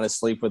to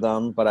sleep with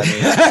them, but I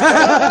mean,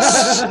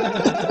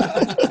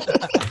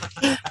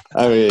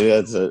 I mean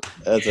that's a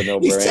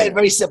no-brainer. He said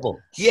very simple.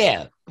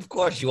 Yeah, of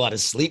course you want to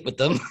sleep with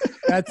them.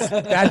 That's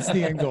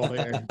the end goal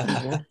here.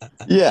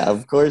 Yeah,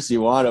 of course you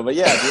want to, but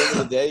yeah, at the end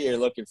of the day, you're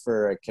looking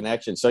for a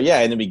connection. So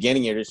yeah, in the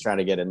beginning, you're just trying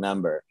to get a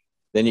number.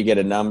 Then you get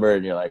a number,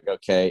 and you're like,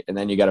 okay, and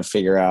then you got to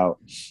figure out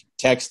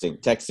texting.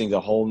 Texting's a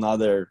whole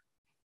nother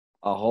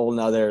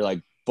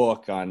like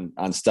book on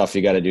stuff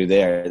you got to do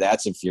there.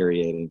 That's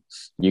infuriating.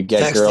 You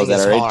get Texting girls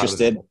that is are hard.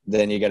 interested,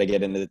 then you got to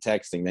get into the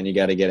texting. Then you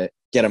got to get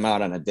them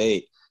out on a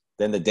date.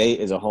 Then the date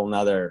is a whole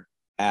nother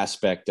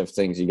aspect of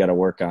things you got to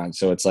work on.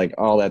 So it's like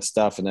all that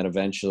stuff, and then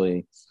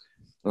eventually,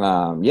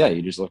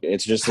 you just look.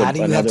 It's just How do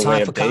you have another way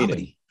time of for dating.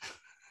 Comedy?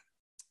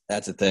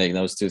 That's the thing.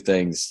 Those two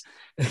things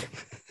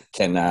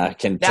can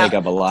take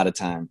up a lot of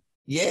time.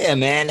 Yeah,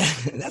 man,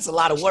 that's a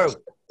lot of work.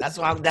 That's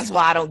why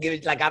I don't give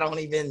it. Like I don't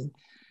even,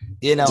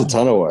 It's a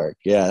ton of work.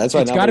 Yeah, that's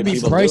why It's got to be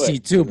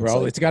pricey too, It's bro.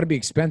 like, It's got to be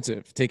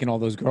expensive taking all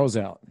those girls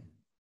out.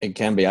 It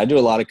can be. I do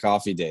a lot of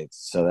coffee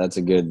dates, so that's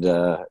a good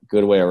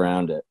way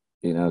around it.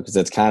 You know, because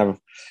it's kind of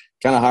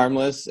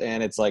harmless,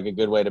 and it's like a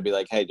good way to be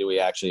like, hey, do we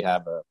actually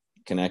have a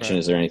connection? Right.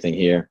 Is there anything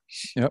here?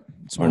 Yep.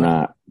 Or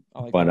not?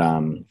 Like but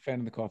fan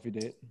of the coffee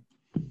date.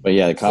 But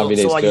yeah, the coffee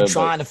date's So are good, you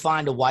trying to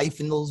find a wife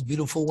in those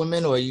beautiful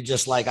women, or are you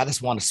just like, I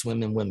just want to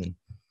swim in women?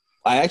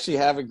 I actually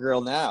have a girl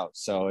now,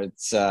 so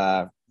it's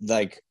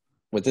like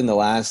within the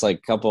last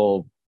like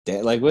couple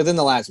days, like within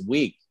the last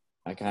week,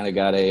 I kind of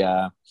got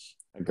a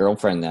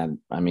girlfriend that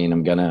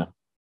I'm gonna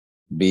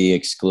be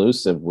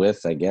exclusive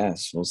with. I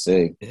guess we'll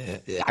see.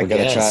 Yeah, We're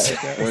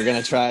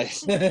gonna try.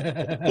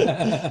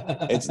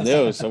 It's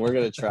new, so we're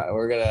gonna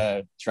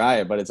try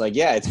it. But it's like,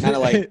 yeah, it's kind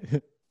of like.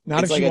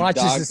 Not if she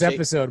watches this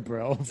episode,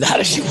 bro. Not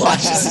if she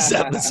watches this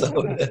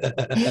episode.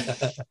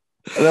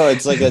 No,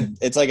 it's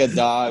like a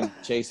dog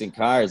chasing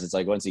cars. It's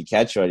like once you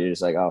catch one, you're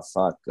just like, oh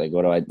fuck, like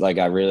what do I like?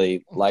 I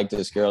really like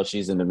this girl.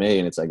 She's into me,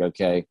 and it's like,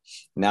 okay,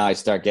 now I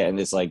start getting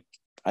this like.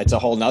 It's a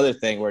whole nother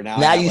thing where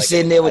now you're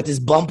sitting there with this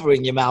bumper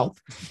in your mouth,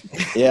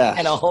 yeah,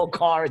 and a whole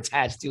car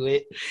attached to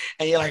it,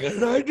 and you're like, what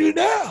do I do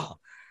now?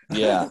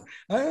 Yeah,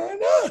 I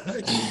don't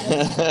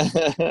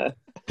know.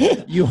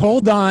 You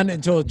hold on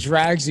until it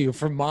drags you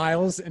for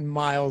miles and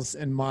miles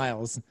and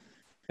miles,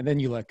 and then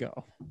you let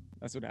go.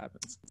 That's what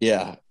happens.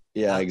 Yeah,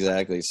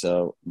 exactly.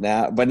 So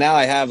now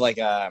I have like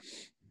a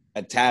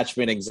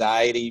attachment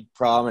anxiety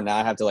problem, and now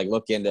I have to like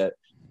look into.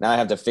 Now I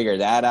have to figure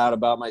that out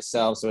about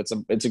myself. So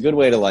it's a good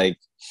way to like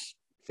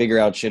figure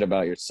out shit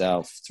about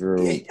yourself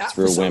through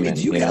women.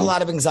 Do you get a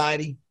lot of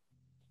anxiety?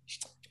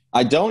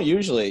 I don't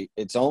usually.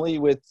 It's only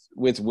with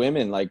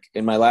women. Like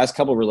in my last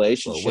couple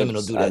relationships, women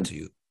will do that to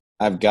you.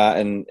 I've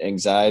gotten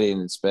anxiety,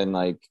 and it's been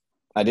like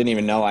I didn't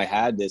even know I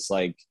had this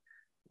like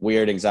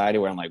weird anxiety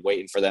where I'm like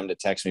waiting for them to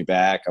text me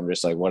back. I'm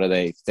just like, what are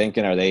they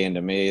thinking? Are they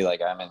into me?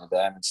 Like I'm into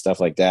them and stuff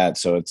like that.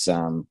 So it's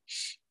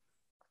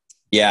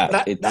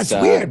yeah, that's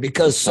weird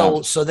because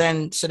so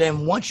then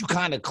once you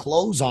kind of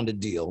close on the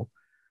deal,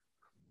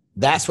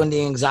 that's when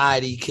the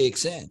anxiety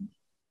kicks in.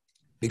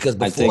 Because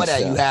before that,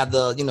 you have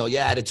the,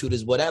 your attitude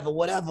is whatever,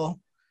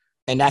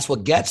 and that's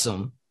what gets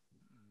them.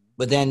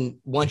 But then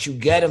once you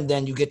get them,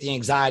 then you get the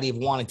anxiety of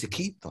wanting to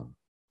keep them.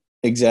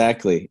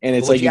 Exactly, and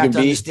it's but what like you have to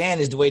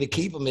understand is the way to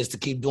keep them is to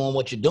keep doing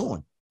what you're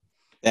doing.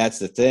 That's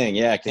the thing,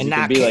 yeah. And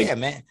not care,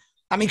 man.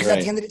 I mean, because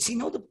at the end of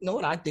it, know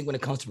what I think when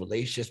it comes to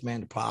relationships,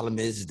 man, the problem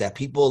is that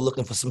people are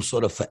looking for some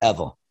sort of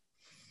forever.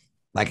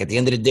 Like at the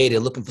end of the day, they're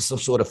looking for some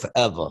sort of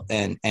forever.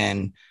 And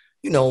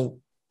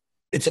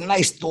it's a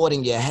nice thought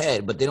in your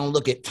head, but they don't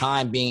look at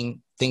time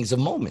being things of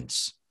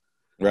moments.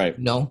 Right.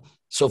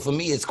 So for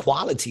me, it's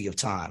quality of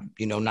time,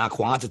 not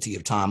quantity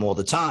of time all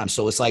the time.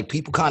 So it's like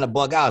people kind of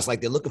bug out. It's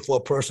like they're looking for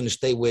a person to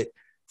stay with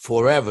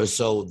forever.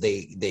 So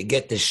they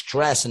get this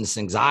stress and this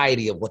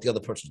anxiety of what the other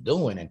person's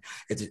doing. And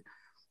it's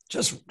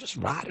just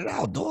ride it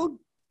out, dog.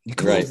 You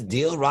close the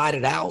deal, ride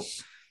it out,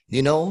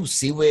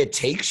 see where it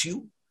takes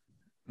you.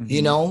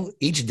 Mm-hmm.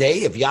 Each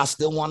day, if y'all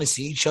still want to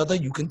see each other,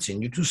 you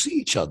continue to see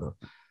each other.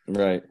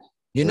 Right.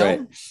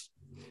 Right.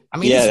 I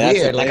mean, it's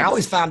weird. Like I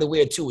always found it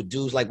weird too with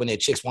dudes, like when their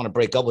chicks want to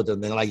break up with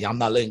them, they're like, I'm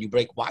not letting you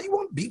break. Why you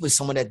want to be with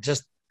someone that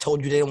just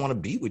told you they don't want to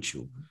be with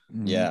you?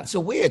 Yeah. It's a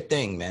weird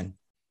thing, man.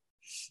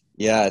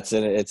 Yeah, it's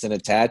an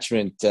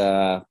attachment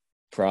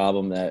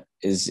problem that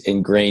is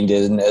ingrained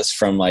in us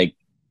from like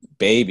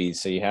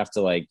babies. So you have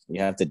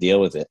to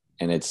deal with it.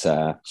 and it's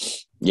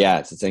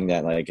it's a thing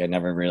that like I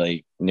never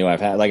really knew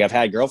I've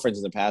had girlfriends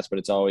in the past, but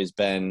it's always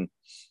been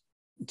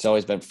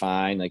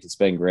fine. Like it's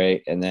been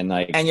great. And then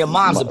like, And your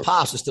moms and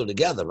pops are still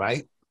together,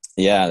 right?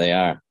 Yeah, they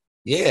are.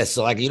 Yeah.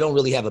 So like, you don't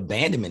really have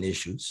abandonment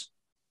issues.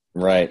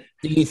 Right.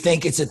 Do you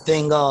think it's a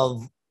thing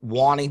of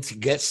wanting to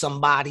get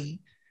somebody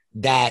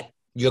that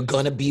you're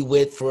going to be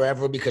with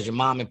forever because your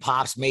mom and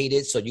pops made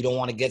it? So you don't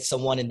want to get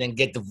someone and then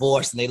get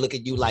divorced and they look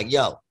at you like,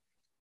 yo,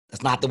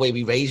 that's not the way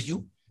we raised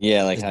you.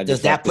 Yeah. Like,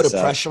 does that put a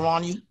pressure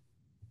on you?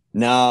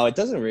 No, it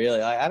doesn't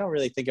really. I don't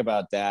really think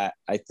about that.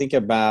 I think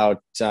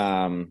about,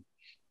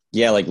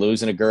 like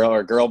losing a girl or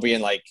a girl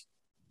being like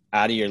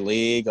out of your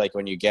league. Like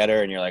when you get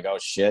her and you're like, oh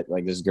shit,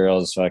 like this girl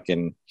is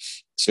fucking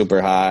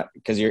super hot.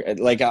 Cause you're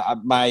like,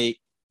 my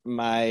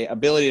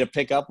ability to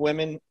pick up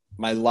women,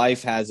 my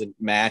life hasn't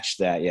matched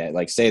that yet.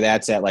 Like say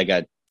that's at like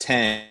a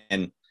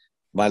 10,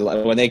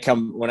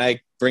 when I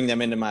bring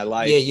them into my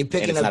life. Yeah. You're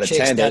picking up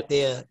chicks that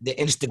their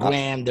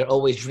Instagram, they're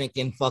always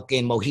drinking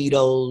fucking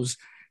mojitos.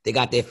 They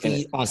got their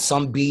feet on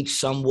some beach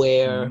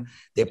somewhere. Mm-hmm.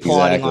 They're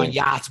partying on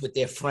yachts with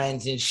their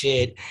friends and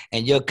shit.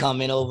 And you're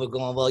coming over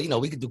going, well,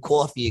 we could do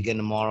coffee again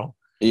tomorrow.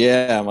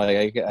 Yeah. I'm like,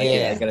 I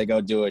got to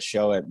go do a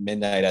show at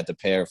midnight at the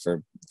Pear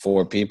for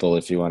 4 people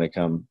if you want to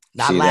come.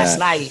 Not last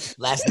night.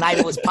 Last night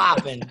it was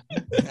popping.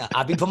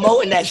 I'll be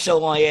promoting that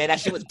show on here. That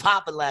shit was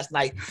popping last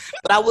night.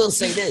 But I will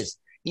say this,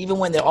 even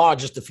when there are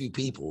just a few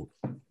people,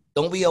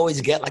 don't we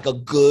always get like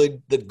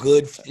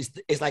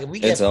it's like if we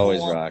get it's always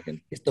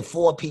rocking. It's the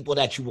 4 people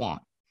that you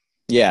want.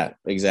 Yeah,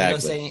 exactly. You know what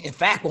I'm saying? In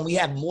fact, when we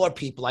have more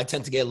people, I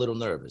tend to get a little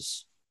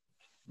nervous.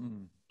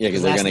 Yeah,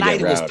 because last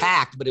night it was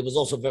packed, but it was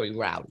also very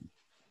rowdy.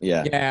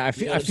 Yeah. Yeah, I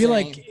feel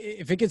like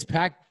if it gets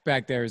packed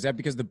back there, is that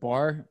because the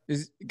bar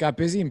got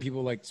busy and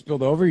people like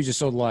spilled over? You just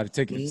sold a lot of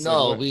tickets.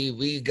 No,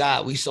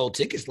 we sold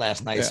tickets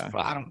last night.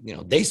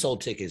 Yeah. They sold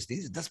tickets.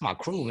 That's my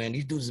crew, man.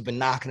 These dudes have been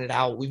knocking it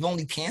out. We've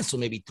only canceled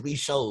maybe 3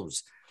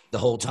 shows the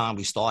whole time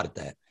we started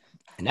that,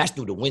 and that's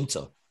through the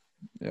winter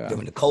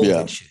during the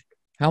COVID shit.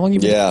 How long you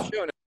been doing the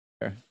show now?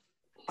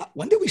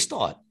 When did we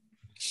start?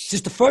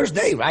 Just the first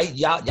day, right?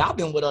 Y'all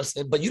been with us,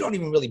 but you don't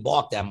even really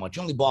bark that much.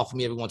 You only bark for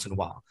me every once in a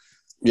while.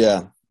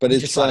 Yeah, but it's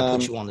just trying to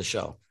put you on the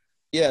show.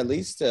 Yeah, at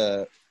least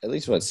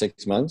what,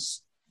 6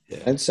 months? Yeah.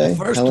 I'd say the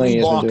first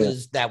 3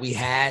 barkers that we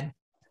had.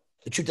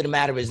 The truth of the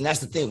matter is, and that's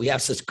the thing, we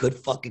have such good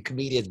fucking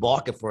comedians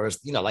barking for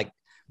us. Like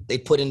they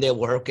put in their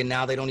work, and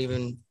now they don't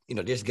even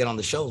just get on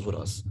the shows with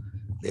us.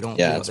 They don't.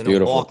 Yeah, they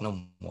don't bark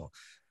no more.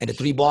 And the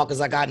 3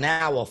 barkers I got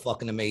now are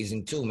fucking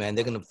amazing too, man.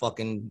 They're gonna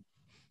fucking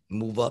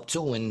move up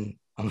too, and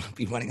I'm gonna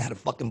be running out of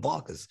fucking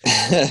barkers.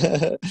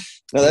 No,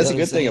 that's a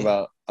good thing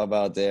about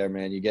there,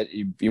 man.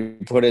 You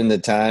put in the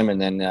time,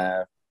 and then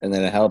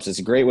it helps. It's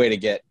a great way to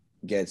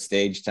get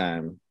stage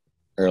time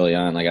early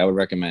on. Like I would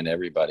recommend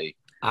everybody.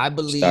 I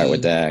believe start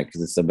with that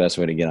because it's the best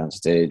way to get on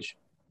stage.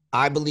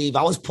 I believe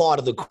I was part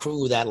of the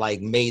crew that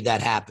like made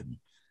that happen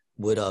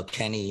with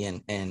Kenny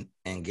and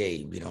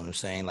Gabe. You know what I'm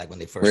saying? Like when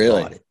they first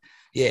started.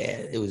 Yeah,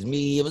 it was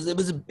me. It was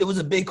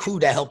a big crew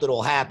that helped it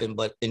all happen,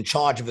 but in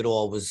charge of it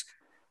all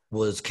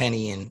was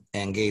Kenny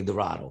and Gabe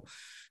Dorado.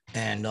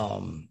 And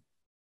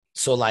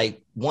so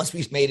like once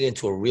we made it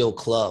into a real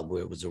club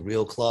where it was a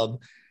real club,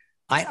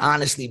 I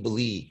honestly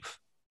believe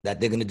that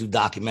they're gonna do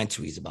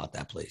documentaries about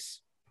that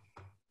place.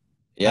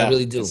 Yeah, I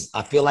really do.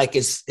 I feel like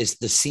it's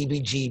the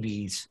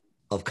CBGBs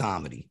of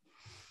comedy.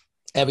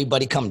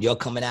 Everybody coming. You're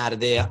coming out of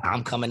there.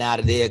 I'm coming out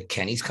of there.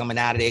 Kenny's coming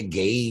out of there.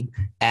 Gabe,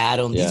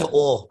 Adam. These are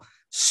all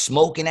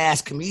smoking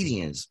ass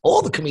comedians.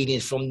 All the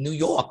comedians from New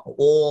York,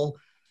 all,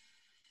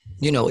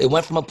 it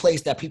went from a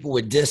place that people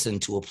were dissing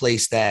to a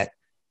place that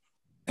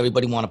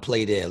everybody want to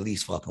play there at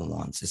least fucking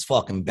once. It's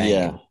fucking banging.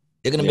 Yeah.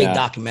 They're going to make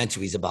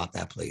documentaries about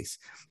that place.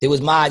 It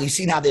was you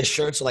seen how their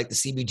shirts are like the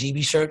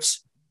CBGB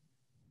shirts?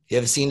 You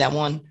ever seen that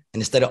one?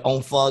 And instead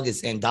of Fug,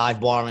 it's in Dive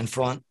Bar in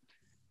front.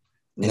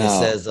 And it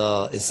says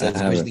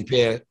Grizzly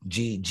Pear,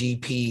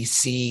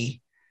 GPCCC,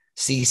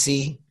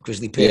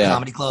 Grizzly Pear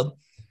Comedy Club.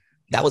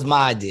 That was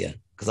my idea.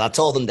 Because I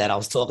told them that. I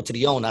was talking to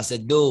the owner. I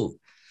said, dude,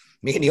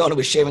 me and the owner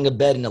was sharing a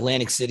bed in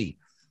Atlantic City.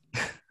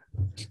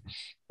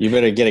 You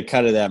better get a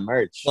cut of that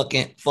merch.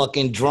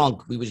 Fucking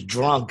drunk. We was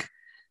drunk.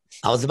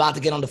 I was about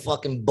to get on the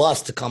fucking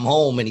bus to come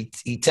home, and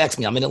he texted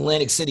me, I'm in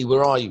Atlantic City.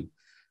 Where are you?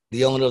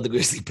 The owner of the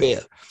Grizzly Pear.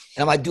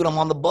 And I'm like, dude, I'm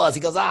on the bus.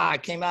 He goes, I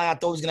came out. I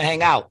thought he was going to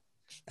hang out.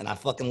 And I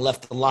fucking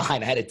left the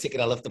line. I had a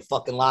ticket. I left the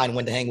fucking line,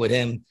 went to hang with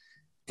him,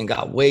 and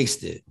got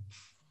wasted.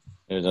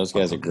 Dude, those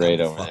guys are great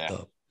over there.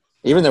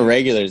 Even the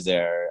regulars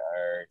there,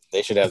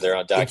 they should have their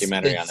own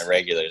documentary on the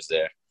regulars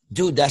there.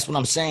 Dude, that's what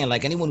I'm saying.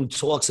 Like anyone who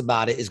talks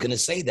about it is going to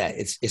say that.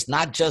 It's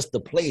not just the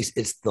place,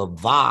 it's the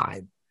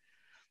vibe.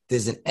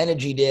 There's an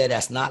energy there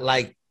that's not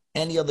like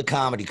any other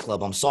comedy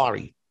club. I'm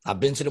sorry. I've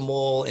been to them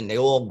all, and they're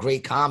all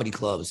great comedy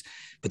clubs.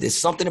 But there's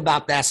something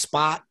about that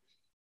spot.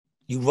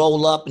 You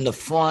roll up in the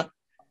front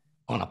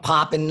on a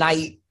popping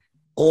night.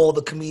 All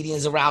the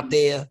comedians are out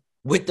there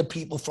with the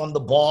people from the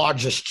bar,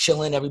 just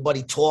chilling,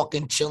 everybody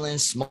talking, chilling,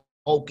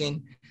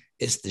 smoking.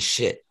 It's the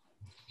shit.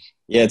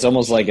 Yeah, it's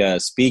almost like a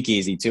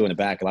speakeasy too in the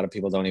back. A lot of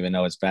people don't even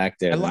know it's back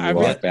there. And then you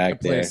walk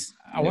back there,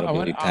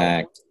 it'll be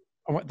packed.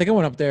 I think I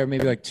went up there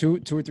maybe like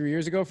two or 3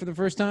 years ago for the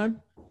first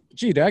time.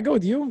 Gee, did I go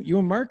with you? You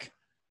and Mark?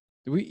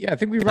 Did we? Yeah, I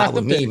think we rocked Not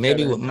with up me. there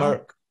Maybe together, with no?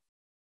 Merck.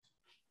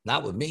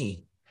 Not with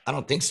me. I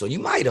don't think so. You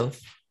might have.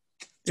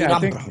 Dude, Yeah,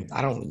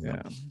 I don't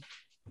remember. Yeah.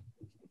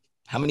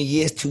 How many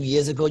years? 2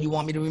 years ago you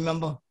want me to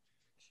remember?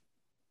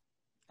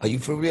 Are you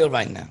for real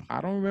right now?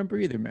 I don't remember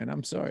either, man.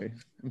 I'm sorry.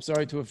 I'm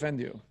sorry to offend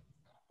you.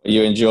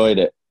 You enjoyed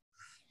it.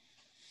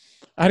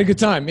 I had a good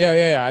time.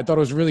 Yeah. I thought it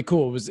was really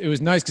cool. It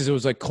was nice because it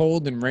was like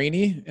cold and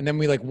rainy, and then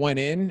we like went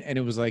in, and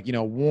it was like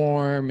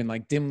warm and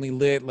like dimly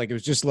lit. Like it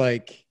was just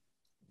like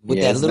with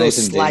that little nice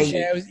slight,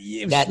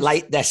 it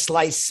was that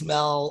slight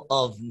smell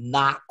of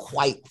not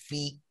quite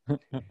feet,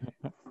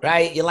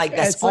 right? You're like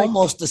that's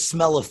almost the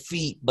smell of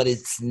feet, but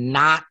it's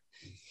not.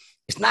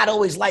 It's not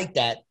always like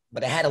that.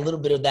 But I had a little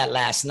bit of that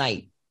last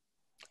night.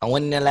 I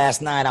went in there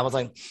last night. I was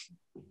like,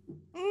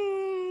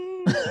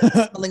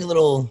 smelling a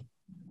little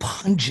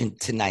pungent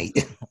tonight.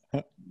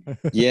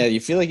 Yeah, you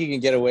feel like you can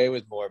get away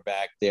with more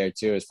back there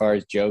too, as far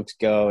as jokes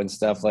go and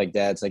stuff like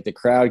that. It's like the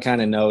crowd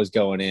kind of knows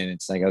going in.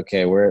 It's like,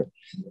 okay,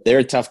 they're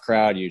a tough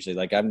crowd usually.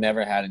 Like I've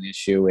never had an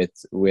issue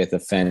with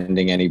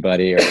offending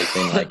anybody or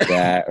anything like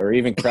that, or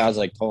even crowds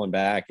like pulling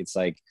back. It's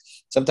like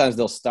sometimes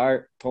they'll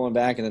start pulling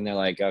back and then they're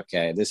like,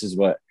 okay, this is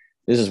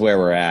where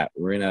we're at.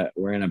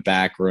 We're in a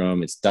back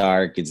room. It's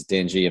dark. It's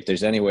dingy. If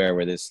there's anywhere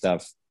where this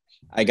stuff,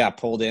 I got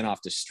pulled in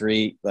off the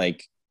street.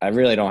 Like I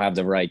really don't have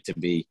the right to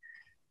be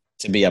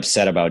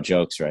upset about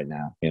jokes right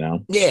now,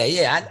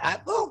 Yeah.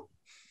 Well,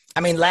 I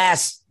mean,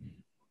 last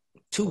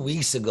 2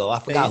 weeks ago, I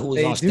forgot who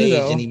was on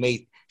stage, and he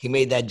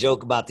made that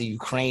joke about the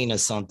Ukraine or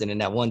something, and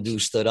that one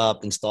dude stood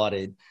up and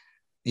started,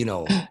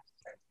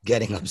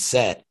 getting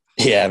upset.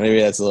 Yeah,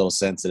 maybe that's a little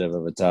sensitive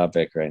of a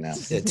topic right now.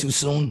 Yeah, too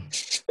soon.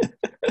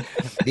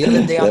 The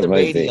other day on the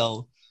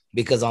radio,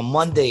 because on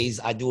Mondays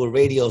I do a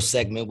radio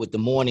segment with the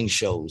morning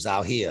shows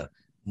out here,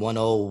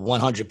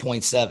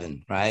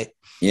 100.7, right?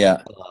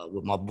 Yeah.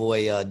 With my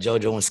boy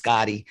Jojo and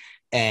Scotty.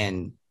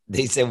 And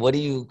they said,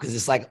 because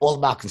it's like all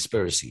about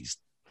conspiracies.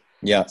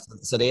 Yeah.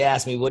 So they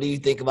asked me, what do you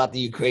think about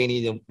the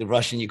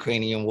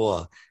Russian-Ukrainian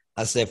war?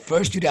 I said,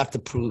 first you'd have to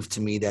prove to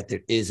me that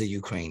there is a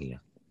Ukrainian.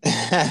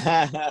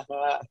 Because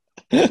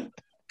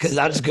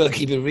I'm just going to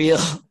keep it real.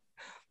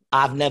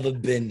 I've never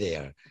been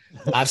there.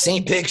 I've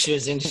seen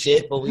pictures and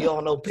shit, but we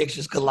all know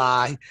pictures can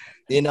lie.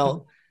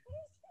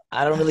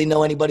 I don't really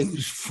know anybody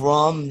who's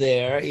from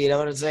there. You know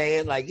what I'm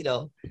saying? Like,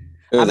 I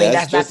mean,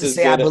 that's not to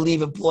say I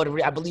believe in Puerto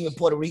Rico. I believe in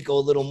Puerto Rico a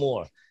little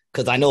more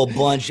because I know a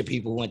bunch of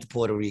people who went to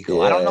Puerto Rico.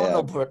 Yeah, I don't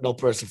know no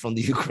person from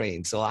the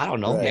Ukraine, so I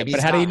don't know. Right. Maybe.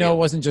 But how do you know it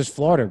wasn't just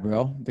Florida,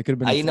 bro? They could have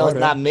been. How you know it's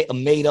not a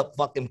made up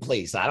fucking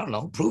place? I don't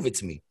know. Prove it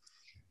to me.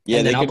 Yeah,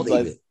 and then I'll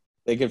believe it.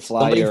 They could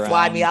fly. Somebody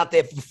fly me out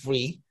there for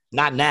free.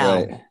 Not now.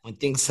 Right. When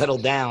things settle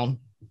down,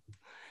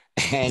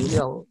 and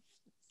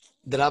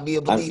then I'll be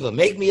a believer.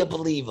 Make me a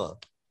believer.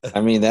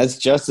 I mean, that's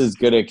just as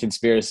good a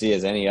conspiracy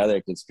as any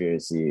other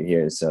conspiracy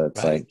here. So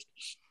it's like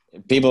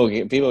people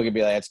can be like,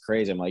 "That's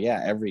crazy." I'm like,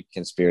 "Yeah, every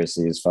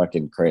conspiracy is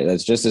fucking crazy.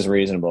 That's just as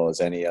reasonable as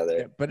any other."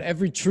 Yeah, but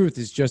every truth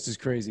is just as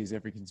crazy as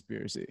every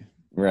conspiracy.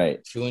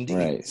 Right. True indeed.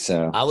 Right.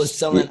 So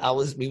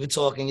we were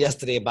talking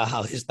yesterday about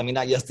how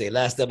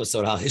last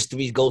episode, how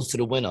history goes to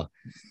the winner.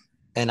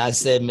 And I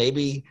said,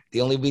 maybe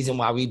the only reason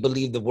why we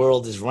believe the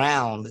world is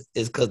round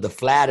is because the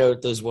flat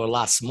earthers were a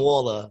lot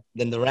smaller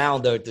than the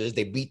round earthers.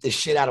 They beat the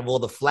shit out of all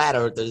the flat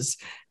earthers,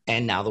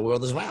 and now the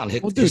world is round.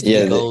 Well, dude,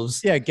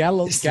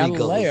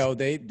 Galileo,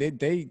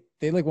 they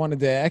like wanted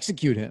to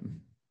execute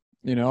him,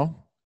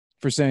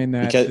 for saying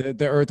that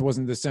the earth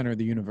wasn't the center of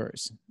the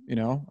universe.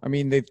 I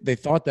mean, they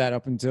thought that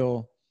up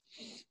until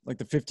like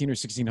the 15 or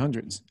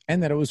 1600s,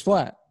 and that it was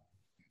flat.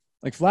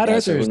 Like flat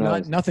earther is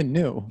nothing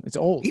new. It's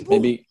old.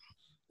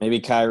 Maybe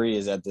Kyrie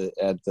is at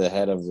the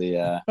head of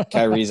the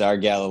Kyrie's our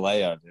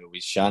Galileo. Dude. We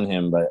shun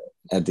him, but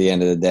at the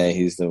end of the day,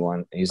 he's the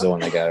one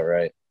that got it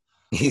right.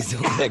 He's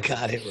the one that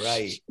got it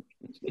right.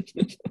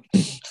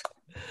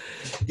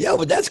 Yeah,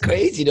 but that's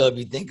crazy though if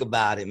you think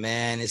about it,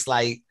 man. It's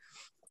like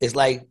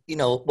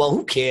well,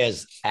 who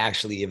cares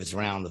actually if it's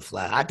round or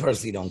flat? I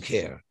personally don't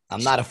care.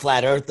 I'm not a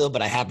flat earther,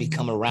 but I have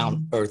become a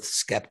round earth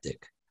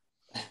skeptic.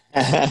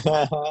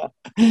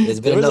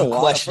 There's been enough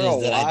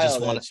questions that I just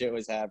want. Shit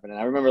was happening.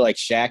 I remember like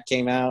Shaq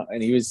came out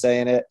and he was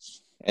saying it,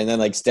 and then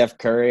like Steph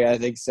Curry I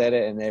think said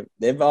it, and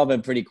they've all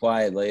been pretty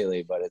quiet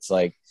lately. But it's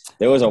like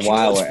there was a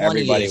while where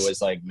everybody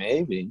was like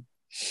maybe.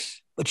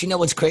 But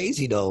what's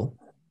crazy though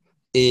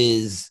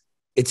is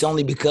it's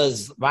only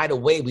because right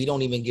away we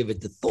don't even give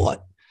it the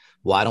thought.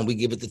 Why don't we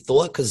give it the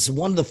thought? Because it's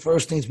one of the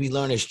first things we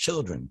learn as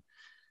children,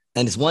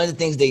 and it's one of the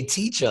things they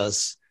teach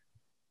us.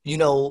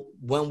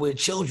 When we're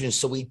children,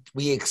 so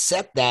we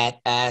accept that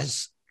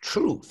as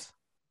truth.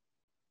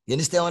 You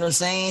understand what I'm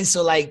saying?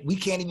 So like, we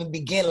can't even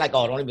begin like,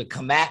 oh, don't even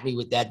come at me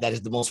with that. That is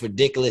the most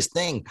ridiculous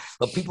thing.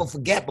 But people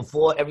forget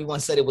before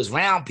everyone said it was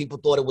round, people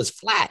thought it was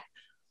flat.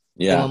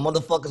 Yeah. And when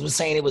motherfuckers were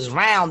saying it was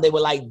round, they were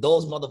like,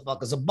 those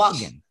motherfuckers are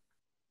bugging.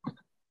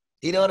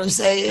 You know what I'm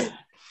saying?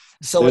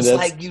 So Dude, it's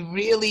that's- like you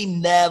really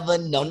never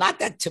know. Not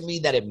that to me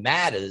that it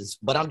matters,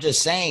 but I'm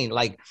just saying,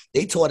 like,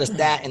 they taught us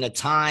that in a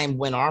time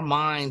when our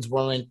minds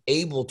weren't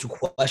able to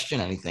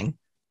question anything.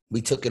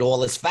 We took it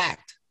all as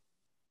fact.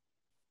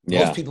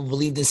 Yeah. Most people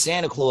believed in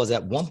Santa Claus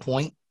at one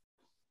point.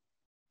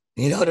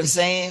 You know what I'm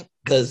saying?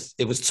 Because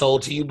it was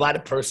told to you by the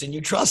person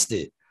you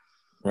trusted.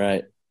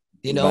 Right.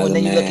 You know, By and the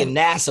then you look at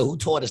man. NASA. Who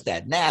taught us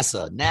that?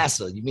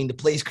 NASA. You mean the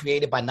place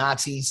created by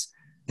Nazis?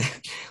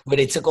 Where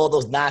they took all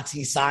those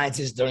Nazi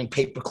scientists during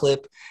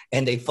paperclip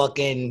and they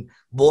fucking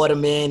brought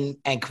them in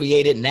and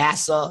created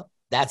NASA.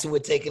 That's who we're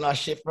taking our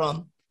shit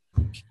from.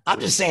 I'm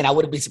just saying, I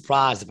wouldn't be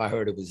surprised if I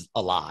heard it was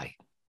a lie.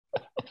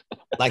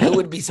 Like, who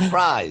would be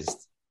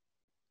surprised?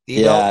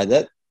 You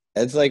know?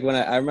 That's like when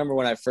I remember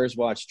when I first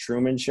watched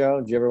Truman Show.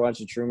 Did you ever watch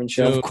the Truman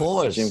Show? Of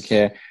course. Jim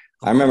Carrey.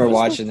 I remember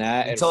watching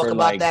that. We And talk for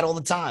about like, that all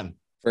the time.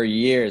 For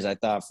years, I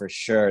thought for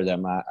sure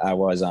that I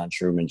was on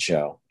Truman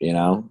Show, you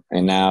know,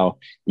 and now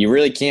you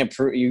really can't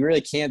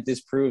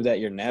disprove that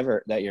you're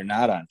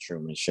not on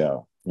Truman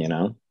Show, you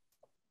know?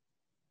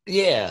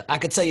 Yeah, I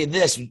could tell you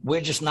this: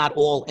 we're just not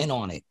all in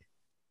on it.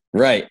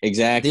 Right,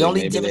 exactly. The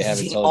only Maybe difference they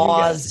haven't between told you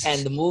ours guys.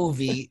 and the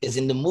movie is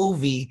in the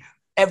movie,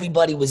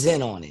 everybody was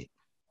in on it.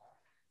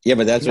 Yeah,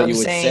 but that's You know what you I'm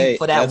would saying? say.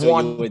 For that That's what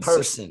one you would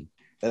person.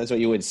 That's what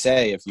you would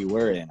say if you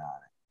were in on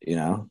it, you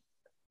know?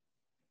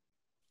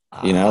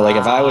 You know, like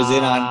if I was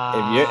in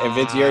on if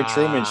it's your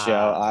Truman Show,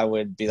 I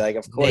would be like,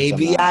 of course I'm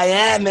maybe not. I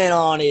am in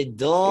on it,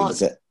 dog.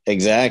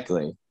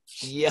 Exactly.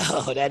 Yo,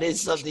 that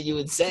is something you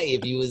would say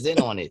if you was in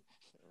on it.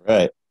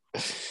 Right.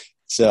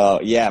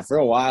 So yeah, for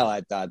a while I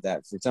thought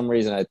that. For some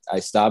reason I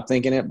stopped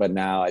thinking it, but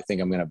now I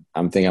think I'm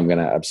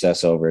gonna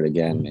obsess over it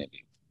again,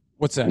 maybe.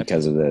 What's that?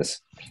 Because of this.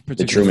 The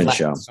Particular- Truman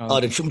Show. Oh,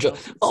 the Truman Show.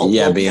 Oh,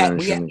 yeah, well, being on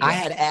the Truman Show. I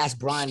had asked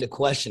Brian the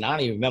question. I don't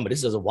even remember.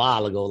 This was a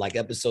while ago, like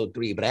episode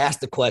 3. But I asked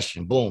the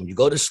question. Boom. You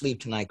go to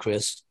sleep tonight,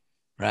 Chris.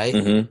 Right?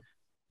 Mm-hmm.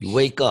 You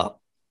wake up,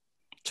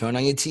 turn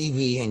on your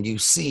TV, and you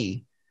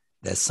see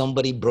that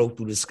somebody broke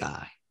through the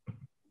sky.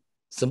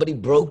 Somebody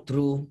broke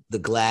through the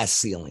glass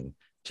ceiling,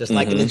 just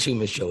like in the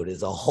Truman Show.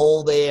 There's a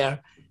hole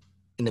there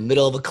in the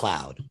middle of a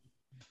cloud.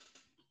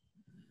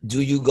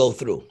 Do you go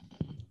through?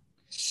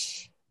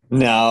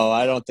 No,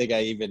 I don't think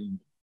I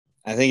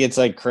think it's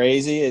like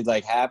crazy. It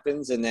like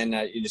happens, and then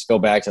you just go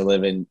back to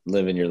living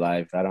your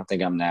life. I don't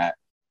think I'm that.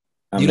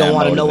 You don't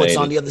want to know what's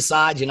on the other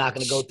side? You're not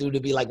going to go through to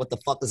be like, what the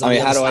fuck is on the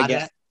other side of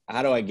that?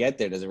 How do I get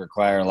there? Does it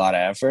require a lot of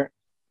effort?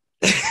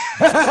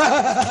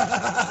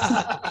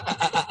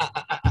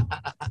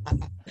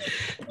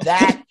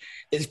 That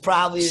is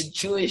probably the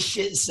truest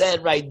shit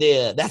said right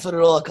there. That's what it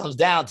all comes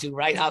down to,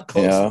 right? How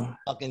close the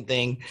fucking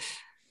thing.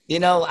 You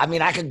know, I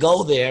mean, I could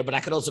go there, but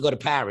I could also go to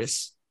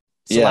Paris.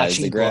 It's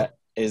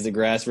is the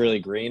grass really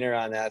greener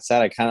on that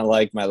side? I kind of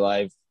like my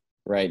life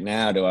right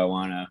now. Do I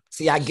want to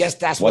see? I guess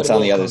that's what's what it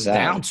on the other comes side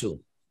down to.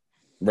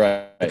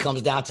 Right. It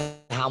comes down to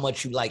how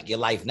much you like your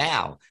life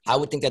now. I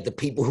would think that the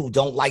people who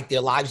don't like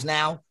their lives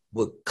now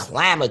would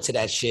clamor to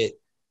that shit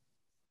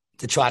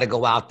to try to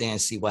go out there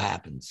and see what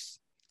happens.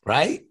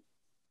 Right?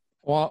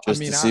 Well,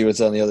 just to see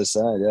what's on the other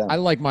side. Yeah. I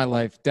like my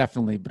life,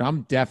 definitely, but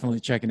I'm definitely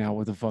checking out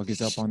what the fuck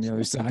is up on the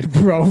other side,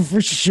 bro,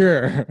 for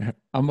sure.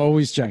 I'm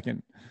always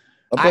checking.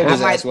 I'll probably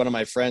just ask one of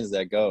my friends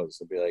that goes.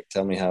 I'll be like,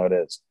 tell me how it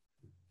is.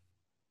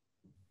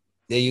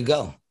 There you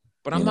go.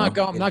 But I'm not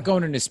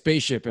going in a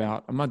spaceship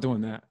out. I'm not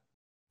doing that.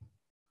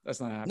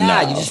 That's not happening.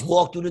 Nah, you just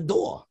walk through the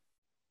door.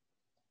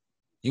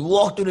 You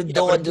walk through the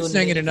door, dude,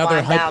 and you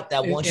find out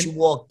that once you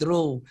walk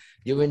through,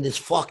 you're in this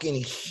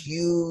fucking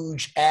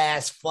huge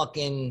ass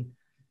fucking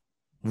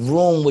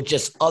room with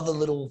just other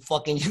little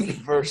fucking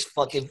universe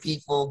fucking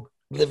people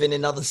living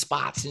in other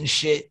spots and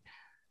shit.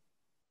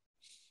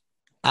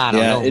 I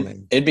don't know,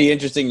 man. It'd be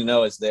interesting to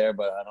know it's there,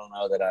 but I don't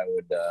know that I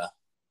would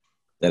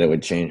that it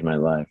would change my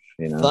life,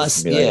 you know.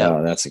 Plus, be like,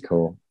 oh,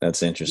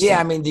 that's interesting. Yeah,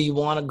 I mean, do you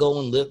want to go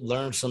and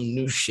learn some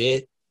new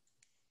shit?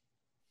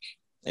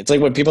 It's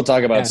like when people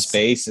talk about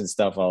space and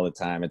stuff all the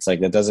time. It's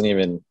like it doesn't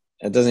even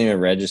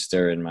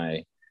register in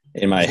my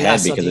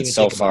head because it's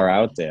so far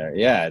out there.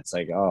 Yeah, it's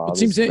like, oh, it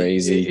seems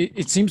crazy.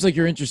 It seems like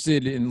you're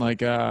interested in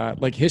like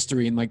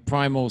history and like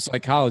primal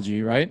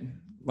psychology, right?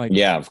 Like,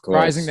 yeah, of course.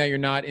 Surprising that you're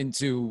not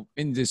into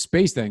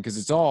space then, because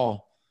it's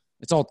all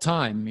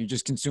time. You're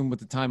just consumed with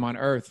the time on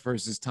Earth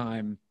versus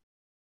time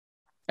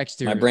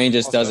exterior. My brain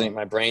just doesn't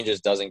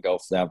go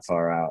that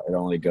far out. It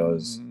only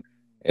goes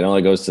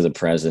to the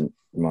present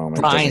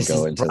moment. Brian's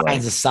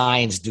a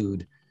science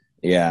dude.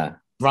 Yeah.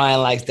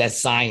 Brian likes that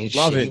science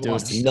Love shit. it, dude. He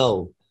wants to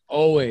know.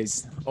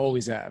 Always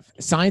have.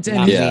 Science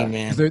and history,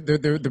 man.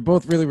 They're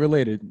both really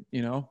related,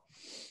 you know?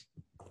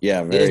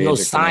 Yeah, there's no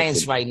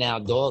science right now,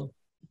 dog.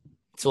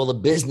 It's all a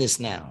business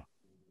now.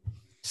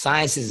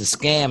 Science is a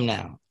scam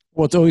now.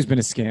 Well, it's always been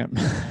a scam.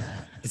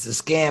 It's a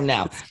scam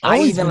now. I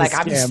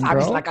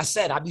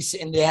be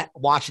sitting there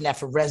watching that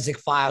forensic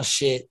file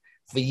shit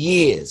for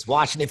years,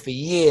 watching it for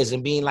years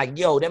and being like,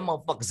 yo, them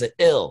motherfuckers are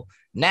ill.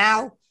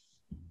 Now,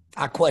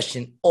 I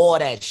question all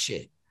that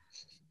shit.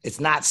 It's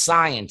not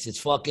science.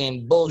 It's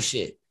fucking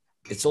bullshit.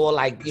 It's all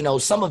like, you know,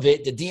 some of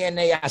it, the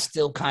DNA I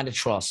still kind of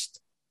trust.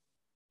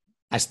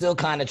 I still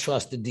kind of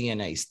trust the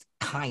DNA.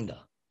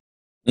 Kinda.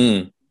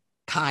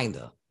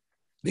 Kinda.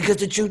 Because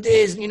the truth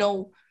is,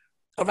 all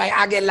right,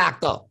 I get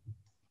locked up.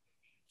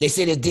 They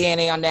say there's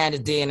DNA on that,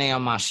 there's DNA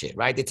on my shit,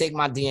 right? They take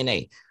my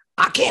DNA.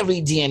 I can't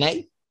read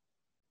DNA.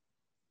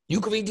 You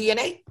can read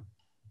DNA.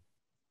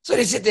 So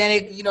they sit there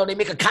and they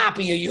make a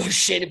copy of your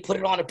shit and put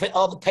it on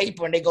the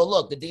paper and they go,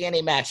 look, the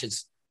DNA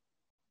matches.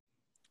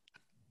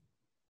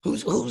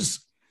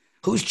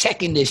 Who's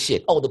checking this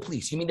shit? Oh, the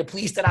police. You mean the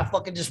police that I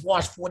fucking just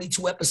watched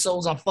 42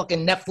 episodes on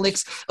fucking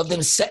Netflix of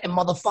them setting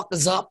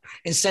motherfuckers up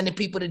and sending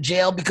people to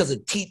jail because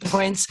of teeth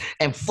prints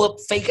and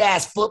fake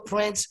ass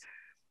footprints?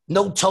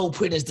 No toe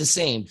print is the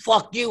same.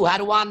 Fuck you. How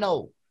do I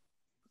know?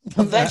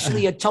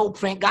 Eventually a toe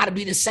print got to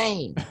be the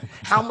same.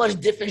 How much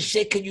different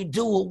shit can you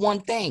do with one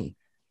thing?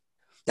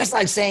 That's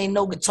like saying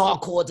no guitar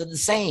chords are the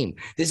same.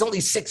 There's only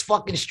 6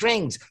 fucking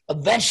strings.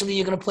 Eventually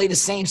you're going to play the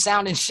same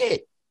sounding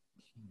shit.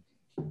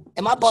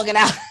 Am I bugging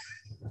out?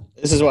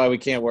 This is why we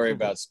can't worry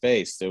about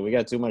space, dude. We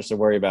got too much to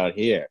worry about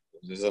here.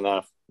 There's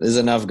enough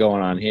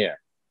going on here.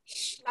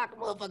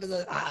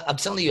 I'm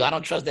telling you, I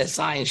don't trust that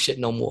science shit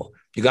no more.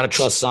 You got to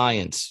trust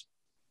science.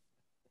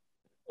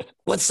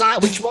 What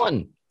science? Which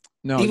one?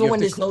 No, even when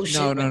there's no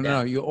shit.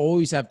 No. You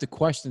always have to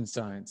question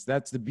science.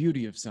 That's the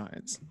beauty of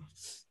science.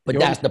 But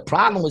that's the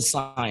problem with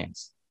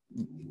science.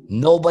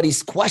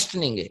 Nobody's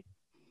questioning it.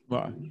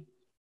 Well,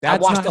 I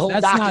watched the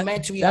whole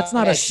documentary. That's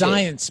not a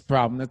science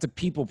problem. That's a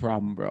people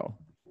problem, bro.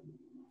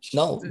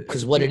 No,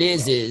 because what it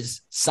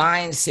is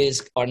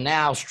scientists are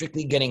now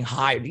strictly getting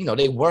hired.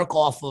 They work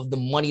off of the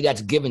money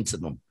that's given to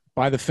them.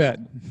 By the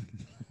Fed.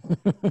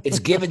 It's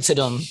given to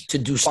them to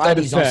do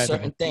studies on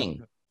certain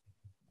things.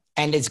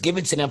 And it's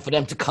given to them for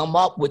them to come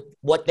up with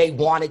what they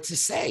wanted to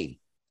say.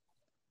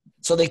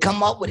 So they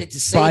come up with it to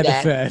say by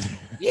that. The Fed.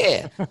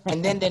 Yeah.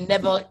 And then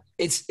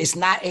it's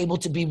not able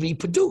to be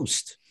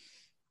reproduced.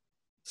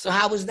 So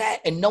how is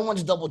that? And no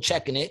one's double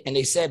checking it. And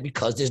they said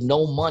because there's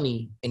no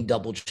money in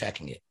double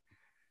checking it.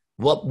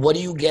 What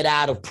do you get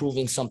out of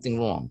proving something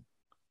wrong?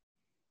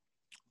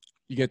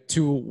 You get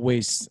 2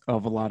 wastes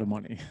of a lot of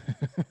money.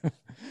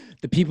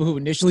 The people who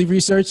initially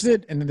researched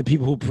it, and then the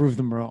people who proved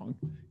them wrong.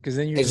 Because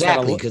then you're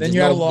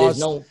at a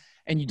loss,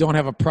 and you don't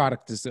have a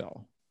product to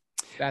sell.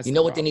 That's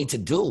what they need to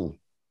do?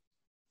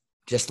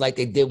 Just like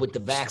they did with the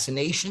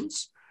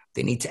vaccinations,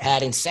 they need to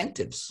add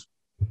incentives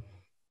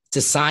to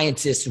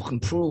scientists who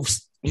can prove,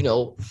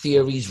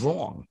 theories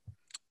wrong.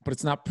 But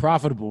it's not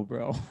profitable,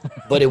 bro.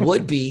 But it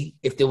would be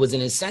if there was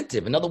an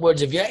incentive. In other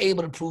words, if you're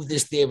able to prove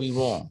this theory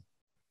wrong,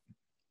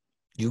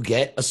 you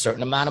get a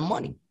certain amount of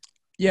money.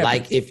 Yeah.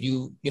 Like if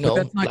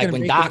like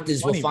when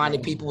doctors were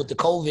finding people with the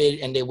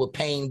COVID and they were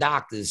paying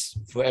doctors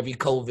for every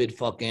COVID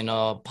fucking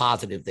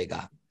positive they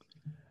got.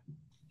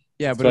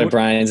 Yeah, but that's why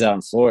Brian's out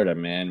in Florida,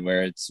 man,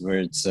 where it's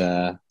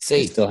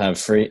they still have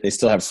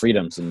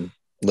freedoms and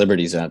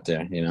liberties out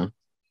there,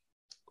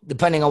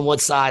 Depending on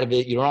what side of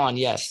it you're on,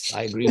 yes,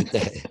 I agree with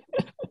that.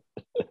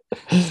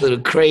 It's a little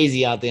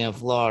crazy out there in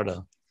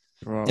Florida.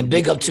 Bro. And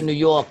big up to New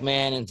York,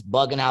 man. And it's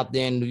bugging out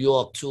there in New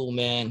York too,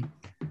 man.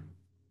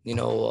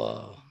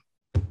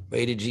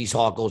 Rated G's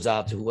heart goes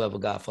out to whoever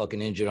got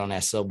fucking injured on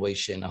that subway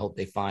shit. And I hope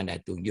they find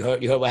that dude. You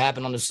heard what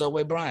happened on the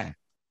subway, Brian?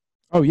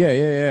 Oh yeah.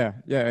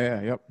 Yep.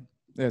 Yeah,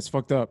 it's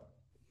fucked up.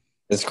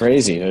 It's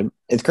crazy, dude.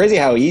 It's crazy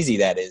how easy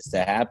that is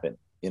to happen.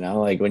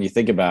 Like when you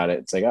think about it,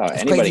 it's like, oh,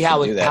 it's anybody crazy how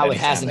can do that. How it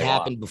hasn't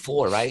happened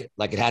before, right?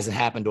 Like it hasn't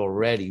happened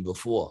already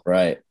before.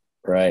 Right.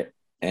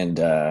 And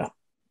the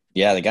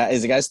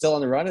guy still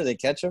on the run? Did they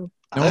catch him?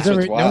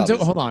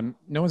 Hold on.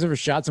 No one's ever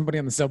shot somebody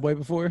on the subway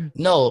before?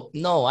 No,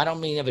 I don't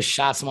mean ever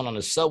shot someone on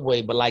the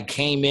subway, but like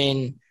came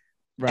in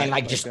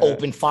and just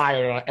opened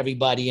fire on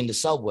everybody in the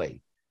subway.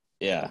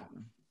 Yeah.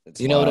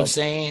 You know what I'm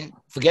saying?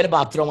 Forget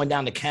about throwing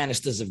down the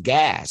canisters of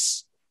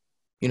gas.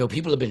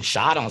 People have been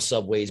shot on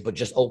subways, but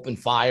just open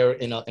fire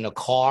in a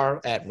car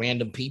at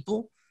random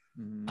people.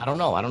 I don't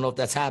know. I don't know if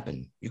that's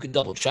happened. You could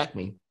double check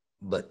me,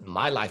 but in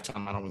my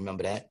lifetime, I don't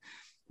remember that.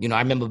 I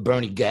remember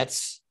Bernie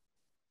Getz.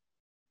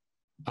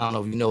 I don't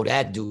know if you know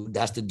that dude.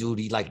 That's the dude.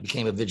 He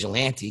became a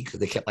vigilante because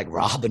they kept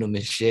robbing him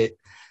and shit.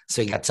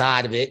 So he got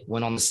tired of it,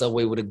 went on the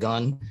subway with a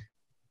gun,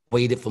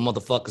 waited for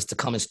motherfuckers to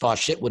come and start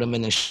shit with him,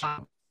 and then shot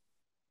him.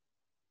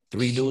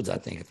 3 dudes, I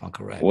think, if I'm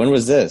correct. When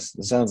was this?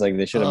 It sounds like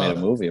they should have made a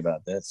movie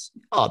about this.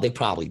 Oh, they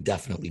probably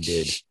definitely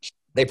did.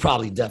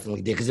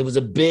 Because it was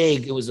a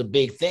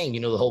big thing,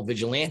 the whole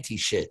vigilante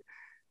shit.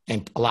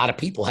 And a lot of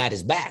people had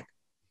his back.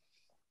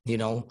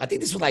 I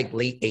think this was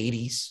late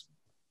 80s.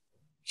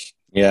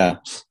 Yeah.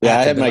 I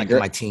had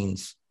my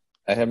teens.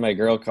 I had my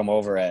girl come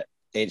over at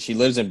 8. She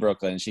lives in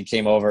Brooklyn. She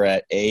came over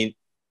at 8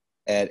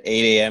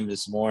 a.m.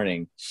 this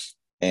morning.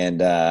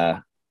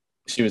 And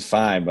she was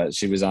fine, but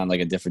she was on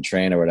a different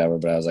train or whatever.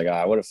 But I was like,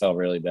 I would have felt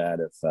really bad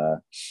if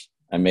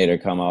I made her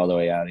come all the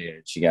way out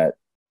here. She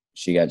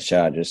got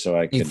shot just so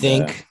I could. You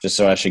think? Just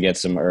so I should get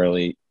some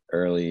early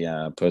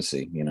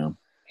pussy,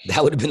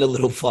 That would have been a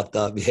little fucked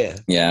up, yeah.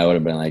 Yeah, I would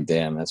have been like,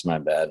 damn, that's my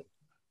bad.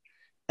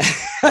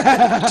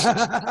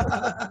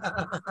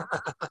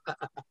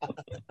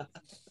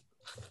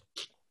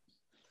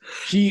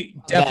 She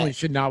definitely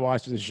should not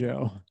watch the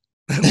show.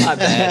 My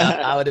bad.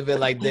 I would have been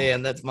like,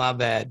 damn, that's my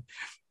bad.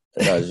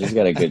 No, she's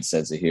got a good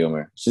sense of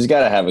humor. She's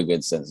got to have a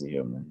good sense of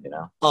humor, you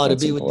know? Oh,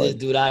 That's to be important. with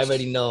this dude, I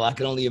already know. I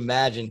can only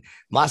imagine.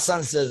 My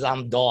son says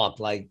I'm dark,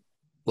 like,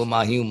 with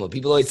my humor.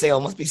 People always say, oh,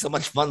 it must be so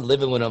much fun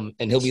living with him.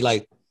 And he'll be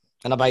like,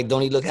 and I'm like,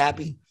 don't he look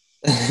happy?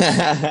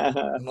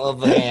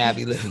 Motherfucker ain't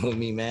happy living with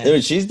me, man.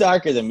 Dude, she's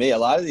darker than me. A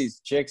lot of these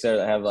chicks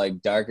have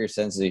like darker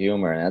senses of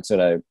humor, and that's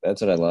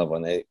what I love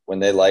when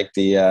they like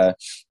the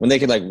when they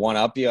can like one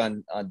up you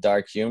on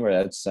dark humor.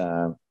 That's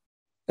a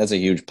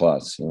huge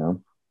plus, you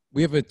know.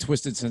 We have a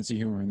twisted sense of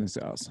humor in this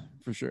house,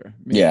 for sure.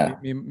 Me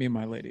and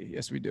my lady.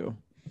 Yes, we do.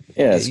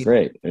 Yeah, it's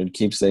great. It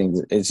keeps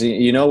things. It's,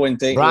 you know, when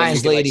things.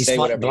 Brian's when lady's like,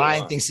 funny.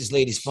 Brian thinks his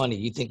lady's funny.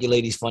 You think your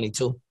lady's funny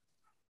too?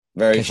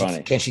 Very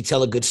funny. Can she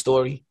tell a good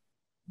story?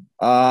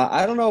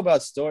 I don't know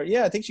about story.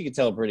 Yeah, I think she could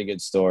tell a pretty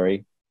good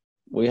story.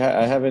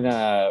 I haven't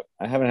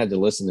had to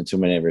listen to too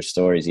many of her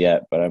stories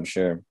yet, but I'm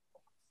sure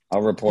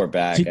I'll report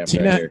back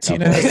after I hear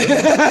Tina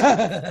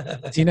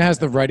has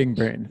the writing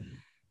brain.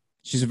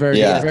 She's a very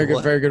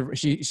good.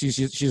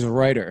 She's a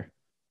writer,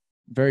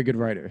 very good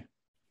writer.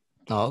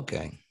 Oh,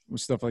 okay.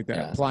 With stuff like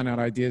that, plotting out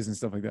ideas and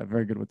stuff like that.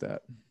 Very good with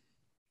that.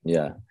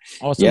 Yeah.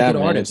 Also, good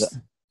artist.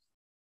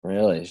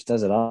 Really, she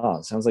does it all.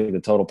 It sounds like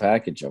the total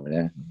package over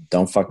there.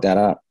 Don't fuck that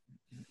up.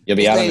 You'll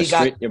be out on the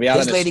street. You'll be out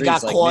on the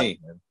streets like me.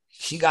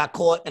 She got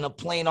caught in a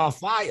plane on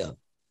fire.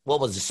 What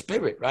was the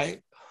Spirit,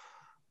 right?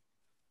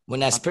 When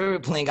that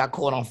Spirit plane got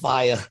caught on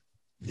fire,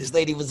 this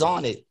lady was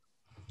on it.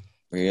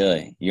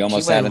 Really? You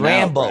almost had an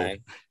Rambo. Out,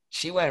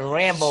 she went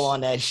Rambo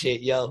on that shit,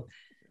 yo.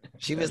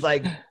 She was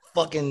like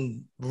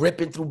fucking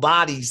ripping through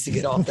bodies to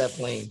get off that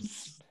plane.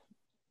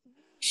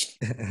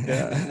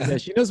 Yeah,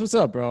 she knows what's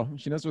up, bro.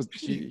 She knows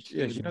she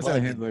knows how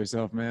to handle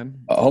herself, man.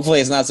 Hopefully,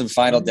 it's not some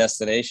Final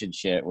Destination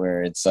shit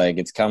where it's like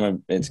it's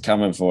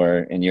coming for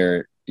her and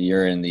you're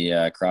in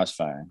the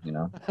crossfire, you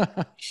know.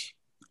 I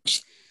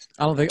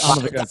don't think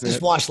that's it. I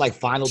just watched like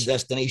Final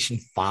Destination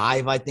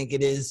 5, I think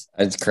it is.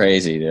 It's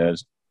crazy, dude.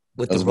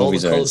 With those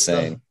movies are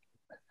insane.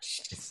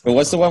 But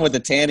what's the one with the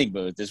tanning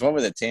booth? There's one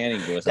with a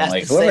tanning booth. I'm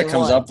like, whoever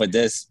comes up with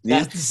this,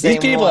 these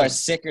people are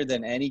sicker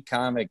than any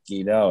comic,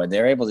 you know, and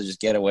they're able to just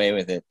get away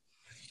with it.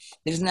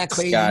 Isn't that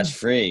crazy? Scotch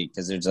free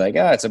because they're just like,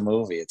 oh, it's a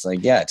movie. It's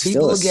like, yeah, it's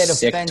people still a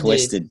sick,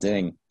 twisted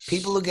thing.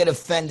 People will get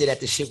offended at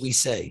the shit we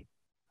say,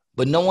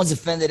 but no one's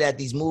offended at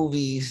these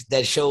movies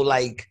that show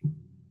like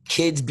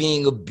kids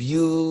being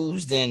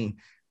abused and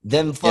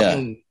them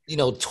fucking, you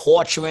know,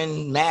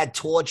 torturing, mad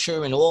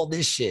torture and all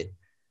this shit.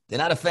 They're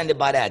not offended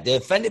by that. They're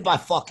offended by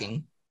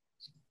fucking.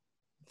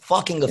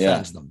 Fucking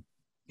offends them.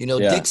 You know,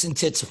 dicks and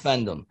tits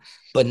offend them,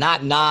 but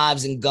not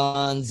knives and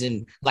guns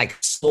and like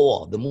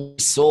Saw. The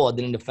movie Saw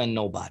didn't offend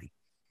nobody.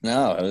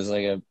 No, it was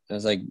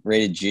like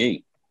rated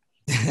G.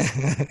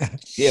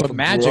 Yeah, but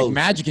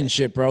magic and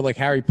shit, bro. Like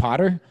Harry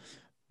Potter,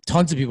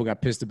 tons of people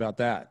got pissed about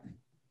that.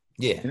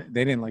 Yeah,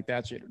 they didn't like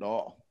that shit at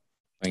all.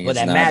 But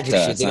that magic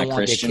shit, they don't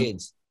want their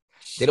kids.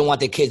 They don't want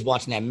their kids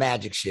watching that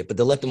magic shit, but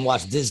they let them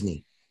watch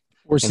Disney.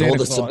 Or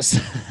Santa Claus.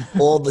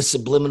 All the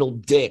subliminal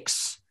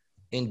dicks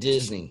in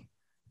Disney.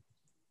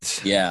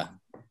 Yeah.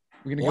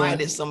 Why are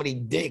there so many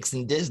dicks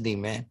in Disney,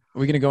 man? Are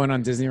we going to go in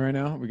on Disney right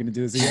now? Are we going to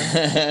do this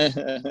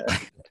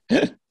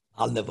again?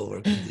 I'll never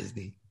work in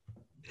Disney.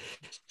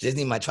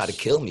 Disney might try to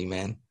kill me,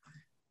 man.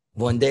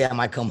 One day I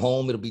might come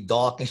home. It'll be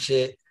dark and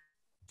shit.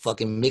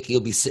 Fucking Mickey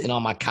will be sitting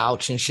on my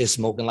couch and shit,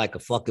 smoking like a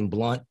fucking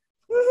blunt.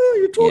 Oh,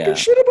 you're talking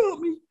shit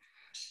about me.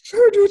 I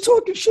heard you were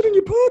talking shit on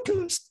your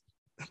podcast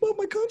about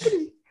my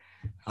company.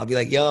 I'll be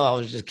like, yo, I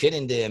was just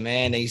kidding there,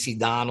 man. Then you see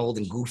Donald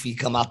and Goofy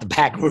come out the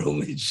back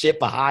room and shit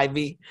behind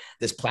me.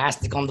 There's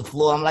plastic on the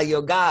floor. I'm like,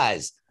 yo,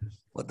 guys,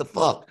 what the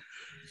fuck?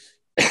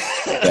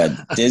 Yeah,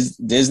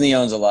 Disney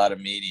owns a lot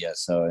of media,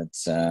 so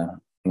it's they're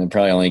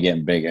probably only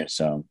getting bigger.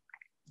 So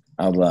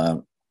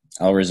I'll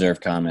reserve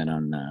comment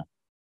on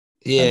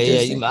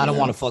Disney, I don't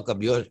want to fuck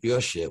up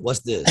your shit.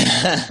 What's this?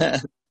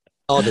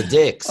 Oh, the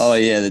dicks. Oh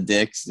yeah, the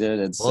dicks, dude.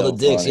 It's the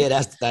dicks. Funny.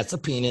 Yeah, that's a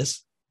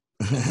penis.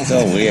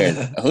 So weird.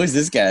 Who's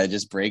this guy that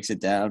just breaks it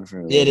down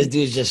for? Yeah, this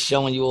dude's just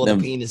showing you all the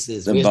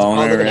penises. The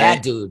boner, look at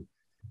that dude.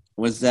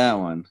 What's that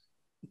one?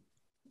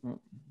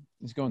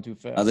 He's going too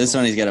fast. Oh, this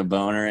one he's got a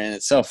boner in.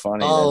 It's so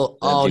funny.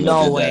 Oh,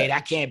 no way.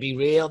 That can't be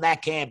real.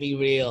 That can't be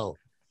real.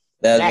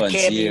 That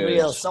can't be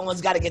real.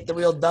 Someone's got to get the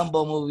real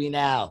Dumbo movie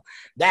now.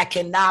 That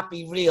cannot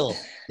be real.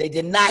 They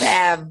did not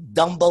have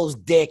Dumbo's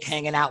dick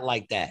hanging out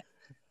like that.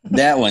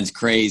 That one's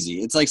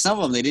crazy. It's like some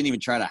of them, they didn't even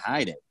try to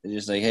hide it. They're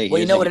just like, hey, well,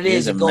 you know what it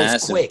is? It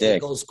goes quick. Dick.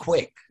 It goes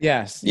quick.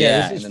 Yes.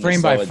 Yeah. This is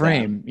frame by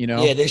frame, you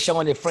know? Yeah, they're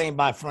showing it frame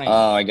by frame.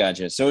 Oh, I got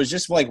you. So it's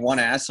just like one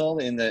asshole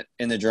in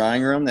the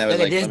drawing room that was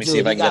like, let me see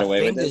if I can get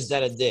away with this.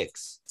 That are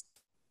dicks.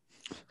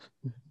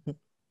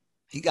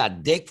 He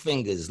got dick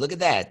fingers. Look at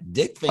that.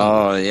 Dick fingers.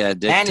 Oh, yeah.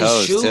 Dick and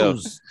toes, his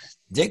shoes. Too.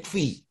 Dick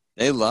feet.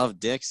 They love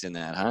dicks in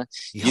that, huh?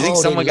 You think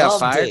someone got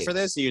fired for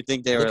this? Or you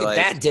think they were like. Look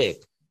at that dick.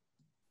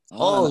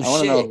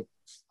 Oh, shit.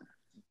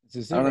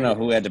 I don't know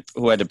who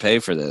had to pay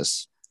for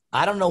this.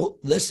 I don't know.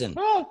 Listen,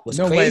 what's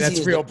no crazy way that's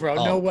is real, that- bro.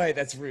 oh, No way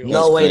that's real.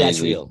 No way that's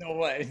crazy. real. No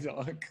way,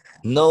 dog.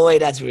 No way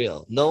that's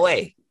real. No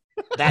way.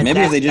 Maybe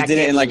if they just did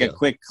it in like real. a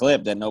quick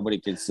clip that nobody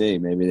could see.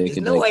 Maybe they There's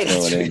could no way like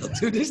throw that's it real, in.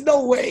 dude. There's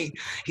no way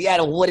he had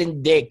a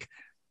wooden dick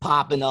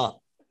popping up.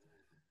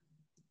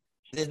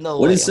 There's no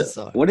way. I'm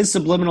sorry. What is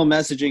subliminal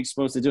messaging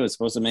supposed to do? It's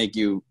supposed to make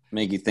you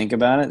think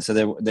about it. So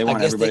they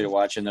want everybody to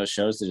watch in those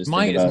shows to just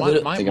think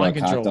about mind cock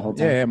control. the whole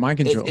time. Yeah, mind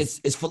control.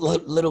 It's for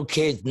little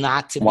kids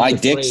not to be Why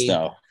afraid. dicks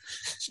though?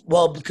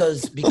 Well,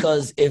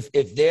 because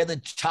if they're the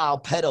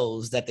child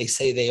pedos that they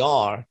say they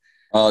are,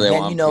 they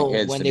then want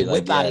when to they be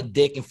whip like, out a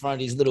dick in front of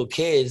these little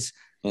kids,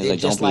 yeah, they're like,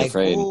 just don't be like,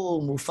 afraid.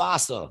 "Oh,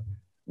 Mufasa."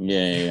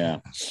 Yeah.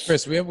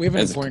 Chris, we have an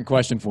important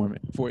question for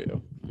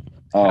you.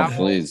 Oh, How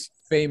please.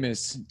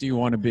 famous do you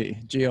want to be?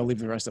 Gee, I'll leave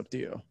the rest up to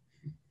you.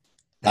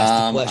 That's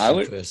the question, I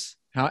would, Chris.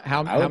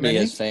 I would be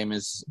as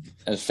famous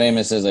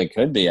as I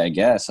could be, I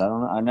guess. I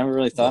don't know. I never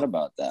really thought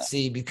about that.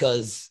 See,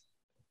 because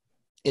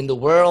in the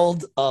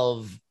world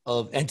of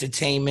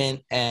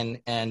entertainment and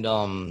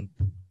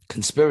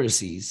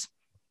conspiracies,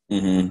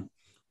 Mm-hmm.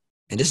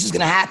 and this is going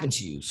to happen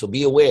to you, so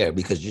be aware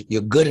because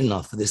you're good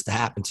enough for this to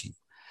happen to you.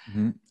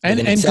 Mm-hmm.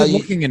 And good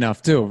looking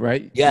enough too,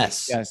 right?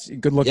 Yes.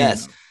 Good looking.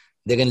 Yes. Enough.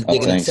 They're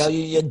gonna tell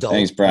you you're dope.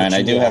 Thanks, Brian.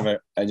 I do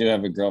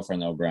have a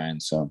girlfriend though, Brian.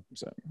 So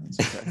that's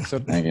okay. So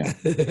thank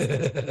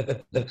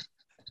you.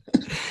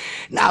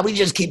 Nah, we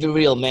just keep it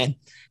real, man.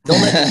 Don't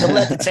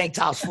let the tank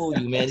tops fool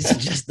you, man. This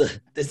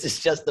is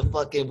just the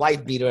fucking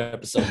white beater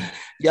episode.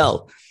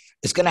 Yo,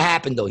 it's gonna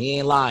happen though. He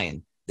ain't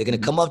lying. They're gonna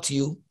come up to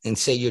you and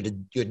say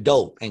you're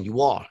dope, and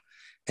you are.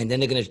 And then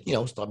they're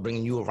gonna start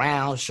bringing you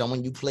around,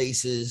 showing you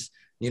places.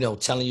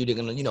 Telling you they're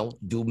gonna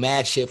do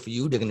mad shit for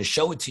you. They're gonna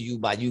show it to you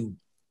by you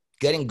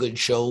getting good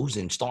shows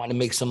and starting to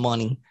make some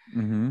money.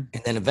 Mm-hmm.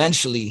 And then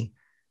eventually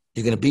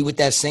you're going to be with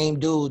that same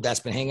dude that's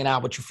been hanging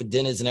out with you for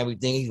dinners and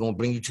everything. He's going to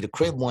bring you to the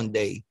crib one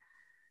day.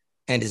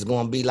 And it's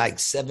going to be like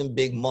 7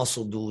 big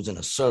muscle dudes in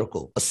a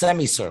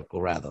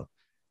semicircle rather.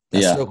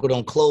 That circle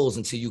don't close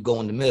until you go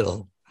in the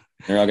middle.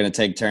 They're all going to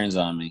take turns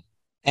on me.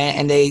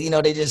 And they,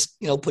 they just,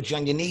 put you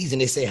on your knees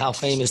and they say, how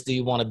famous do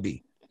you want to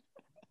be?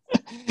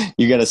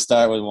 You got to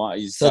start with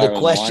one. So the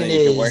question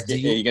is, are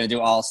you going to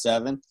do all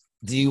 7?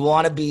 Do you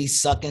want to be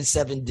sucking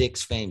 7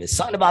 dicks famous?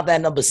 Something about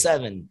that number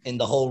 7 in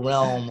the whole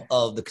realm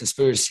of the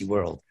conspiracy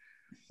world.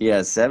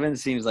 Yeah, 7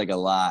 seems like a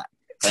lot.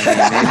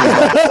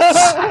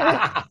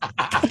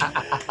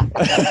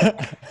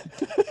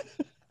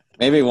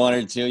 Maybe 1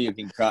 or 2 you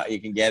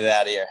can get it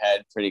out of your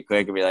head pretty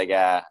quick and be like,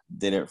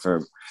 did it for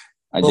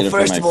my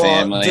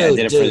family. I did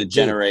it for the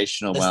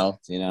generational wealth,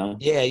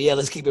 Yeah,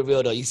 let's keep it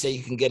real though. You say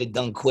you can get it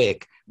done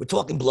quick. We're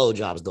talking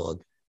blowjobs,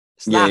 dog.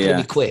 It's not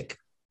gonna be quick.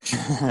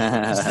 It's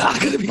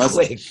not going to be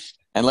quick.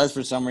 Unless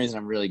for some reason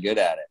I'm really good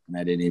at it and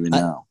I didn't even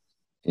know,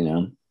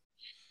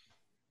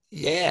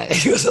 Yeah.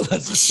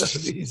 Unless for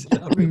some reason.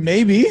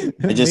 Maybe.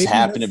 I just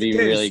happen to be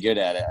really good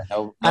at it.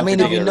 I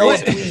mean, if you know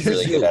it,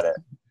 really good at it.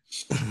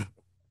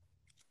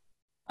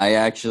 I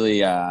actually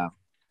had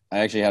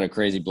a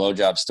crazy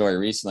blowjob story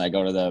recently. I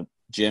go to the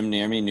gym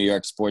near me, New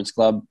York Sports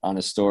Club on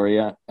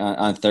Astoria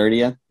on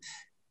 30th.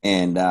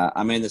 And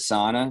I'm in the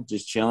sauna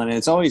just chilling. And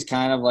it's always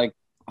kind of like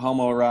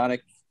homoerotic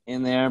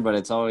in there, but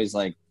it's always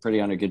like pretty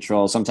under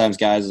control. Sometimes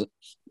guys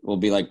will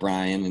be like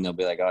Brian and they'll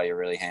be like, oh, you're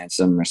really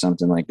handsome or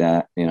something like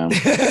that, They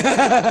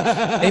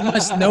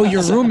must know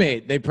your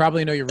roommate. They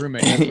probably know your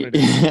roommate. That's what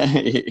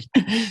it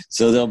is.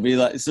 So they'll be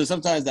like, so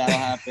sometimes that'll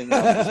happen.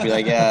 I'll just be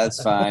like, yeah,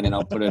 it's fine. And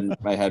I'll put in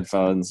my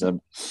headphones. I'm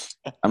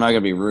not going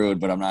to be rude,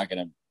 but I'm not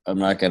going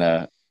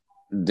to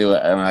do it.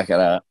 I'm not going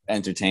to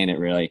entertain it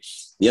really.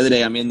 The other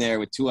day I'm in there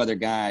with 2 other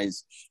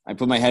guys. I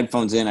put my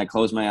headphones in, I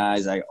close my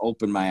eyes, I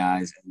open my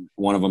eyes, and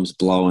one of them's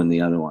blowing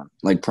the other one.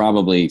 Like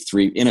probably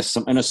 3 in a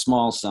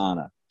small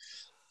sauna.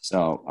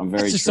 So I'm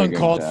very just triggered,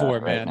 uncalled for,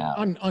 right man. now.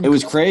 It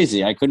was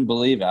crazy. I couldn't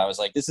believe it. I was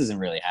like, this isn't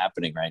really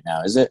happening right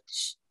now, is it?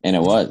 And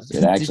it was.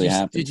 It actually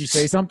happened. Did you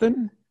say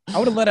something? I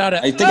would have let out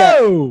I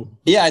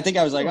think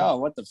I was like, oh,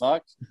 what the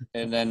fuck?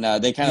 And then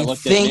they kind of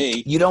looked at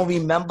me. You don't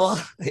remember?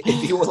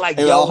 If you were like,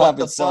 it yo, all what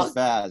happened the so fuck?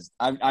 fast.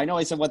 I know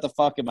I said what the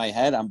fuck in my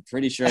head. I'm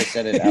pretty sure I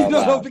said it You out know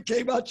loud. if it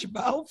came out your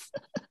mouth?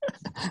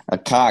 A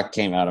cock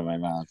came out of my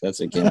mouth. That's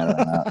what came out of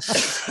my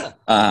mouth.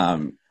 I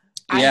ain't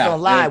gonna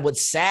lie.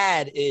 What's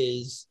sad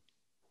is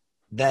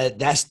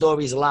that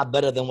story is a lot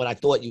better than what I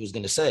thought you was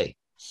gonna say.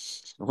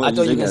 I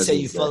thought you were gonna say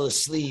you fell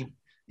asleep.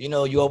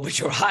 You opened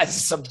your eyes and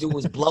some dude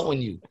was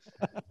blowing you.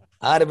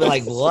 I'd have been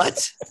like,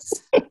 what?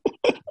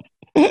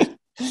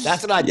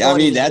 That's what I thought. Yeah, I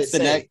mean, that's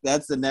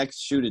the next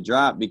shoe to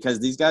drop because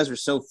these guys were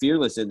so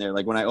fearless in there.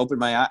 Like when I opened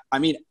my eye, I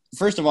mean,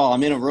 first of all,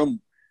 I'm in a room.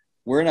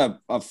 We're in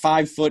a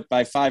 5 foot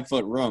by 5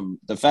 foot room.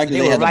 The fact that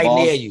they were had right the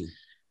balls, near you.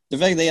 The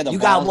fact that they had the you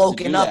balls got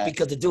woken up that,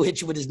 because the dude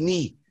hit you with his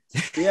knee.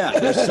 Yeah,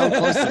 they're so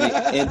close to me,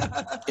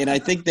 and I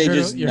think they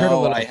just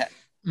know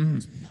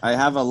I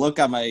have a look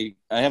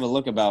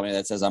about me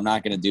that says I'm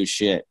not going to do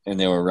shit, and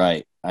they were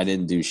right. I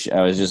didn't do shit.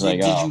 I was just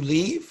did you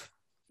leave?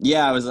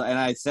 Yeah, I was, and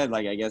I said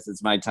like, I guess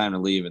it's my time to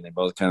leave, and they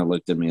both kind of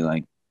looked at me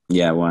like,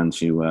 yeah, why don't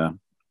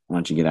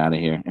you get out of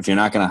here. If you're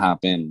not gonna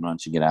hop in, why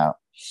don't you get out?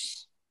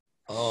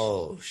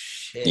 Oh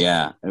shit.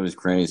 Yeah, it was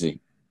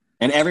crazy.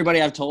 And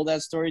everybody I've told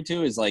that story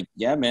to is like,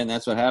 yeah, man,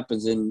 that's what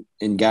happens in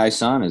guy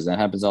saunas. That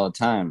happens all the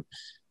time.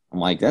 I'm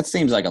like, that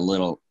seems a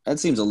little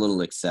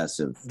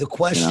excessive. The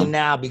question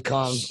now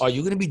becomes, are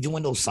you going to be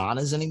doing those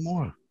saunas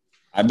anymore?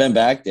 I've been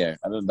back there.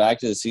 I've been back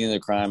to the scene of the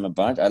crime a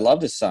bunch. I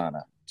love the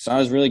sauna.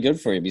 Sauna's really good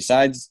for you.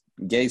 Besides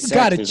gay sex, you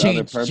gotta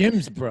change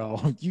gyms,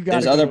 bro.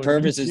 There's other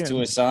purposes to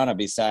a sauna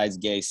besides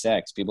gay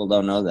sex. People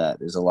don't know that.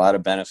 There's a lot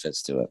of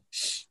benefits to it.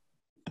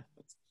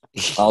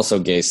 Also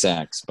gay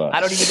sex, but I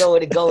don't even know where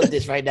to go with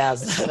this right now.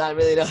 I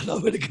really don't know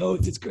where to go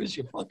with this because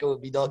you're fucking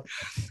with me, dog.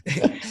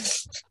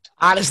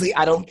 Honestly,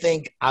 I don't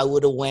think I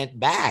would have went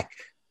back.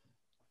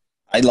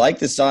 I like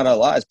the sauna a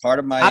lot. It's part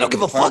of my. I don't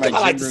give a fuck if I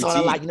like the sauna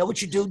a lot. You know what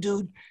you do,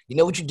 dude? You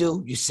know what you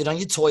do? You sit on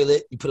your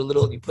toilet. You put a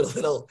little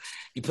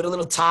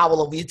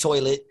towel over your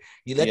toilet.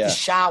 You let the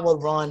shower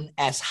run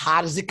as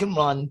hot as it can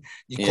run.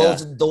 You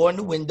close the door and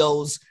the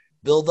windows.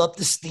 Build up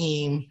the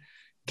steam.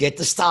 Get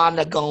the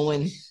sauna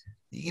going.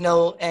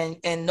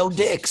 And no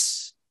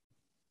dicks.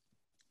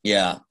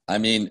 Yeah, I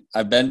mean,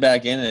 I've been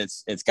back in, and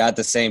it's got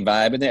the same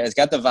vibe in there. It's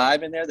got the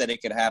vibe in there that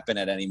it could happen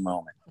at any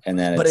moment, and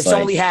then but it's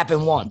only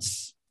happened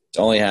once. It's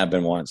only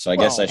happened once, so I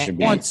guess I should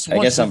be. I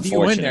guess I'm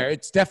fortunate. In there,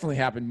 it's definitely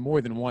happened more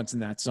than once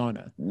in that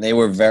sauna. They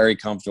were very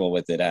comfortable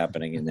with it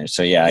happening in there,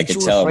 so yeah, I could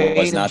tell it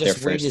was not their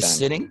first time.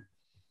 Sitting?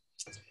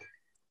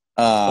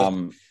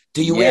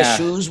 Do you wear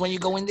shoes when you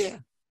go in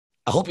there?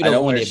 I hope you don't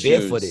go in there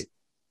barefooted.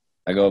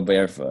 I go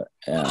barefoot.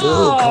 Yeah. Dude,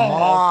 come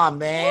on,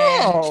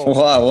 man.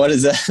 Wow, what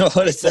is that?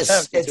 What is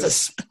that? It's a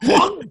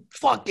spunk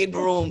fucking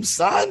room,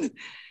 son.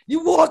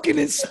 You walking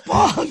in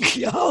spunk,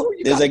 yo.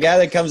 There's a guy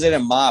that comes in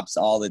and mops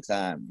all the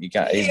time. He's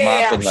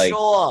mopping like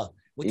sure.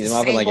 He's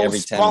mopping like every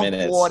 10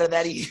 minutes. Water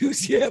that he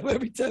uses,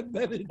 every 10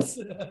 minutes.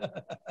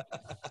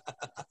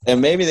 And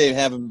maybe they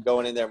have him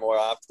going in there more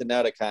often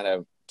now to kind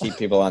of keep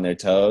people on their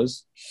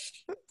toes.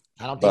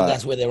 I don't think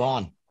that's where they're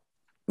on.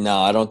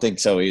 No, I don't think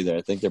so either.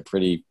 I think they're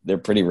pretty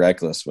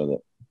reckless with it.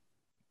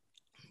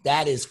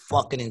 That is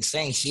fucking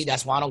insane. See,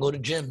 that's why I don't go to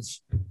gyms.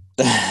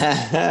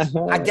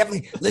 I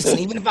definitely listen.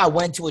 Even if I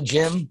went to a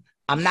gym,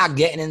 I'm not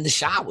getting in the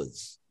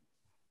showers.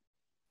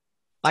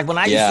 Like when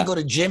I used to go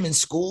to gym in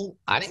school,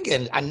 I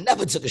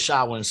never took a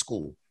shower in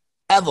school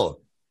ever.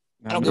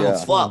 I don't give a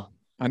fuck.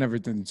 I never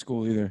did in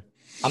school either.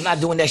 I'm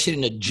not doing that shit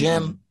in the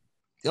gym.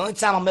 The only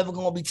time I'm ever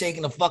going to be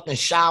taking a fucking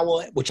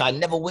shower, which I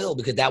never will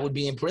because that would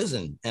be in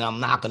prison, and I'm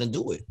not going to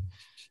do it.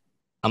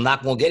 I'm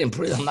not going to get in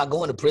prison. I'm not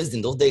going to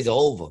prison. Those days are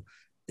over.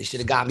 They should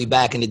have got me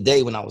back in the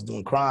day when I was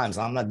doing crimes.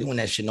 I'm not doing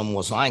that shit no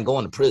more, so I ain't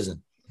going to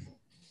prison.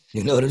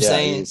 You know what I'm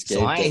saying?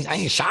 So I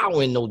ain't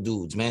showering no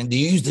dudes, man. Do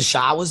you use the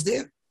showers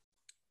there?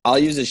 I'll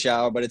use a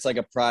shower, but it's like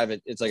a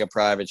private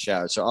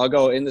shower. So I'll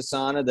go in the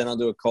sauna, then I'll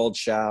do a cold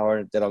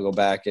shower, then I'll go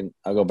back in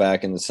the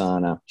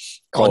sauna.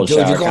 Cold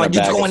shower. You're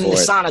going in the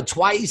sauna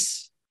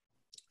twice?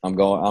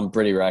 I'm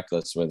pretty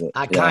reckless with it.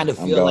 I kind of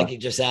feel like you're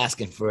just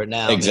asking for it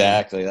now.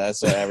 Exactly. Man.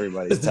 That's what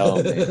everybody's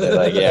telling me. They're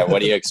like, yeah, what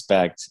do you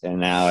expect? And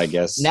now I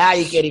guess. Now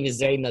you can't even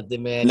say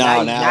nothing, man.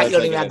 Now you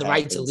don't even have the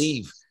right to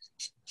leave.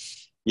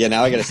 Yeah,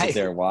 now I got to sit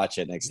there and watch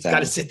it next time.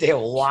 Got to sit there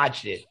and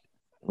watch it.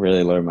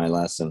 Really learn my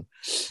lesson.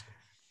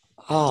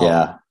 Oh,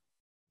 yeah.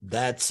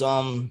 That's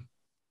Dude,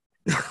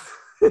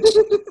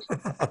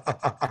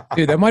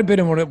 that might have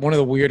been one of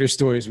the weirder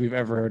stories we've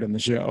ever heard on the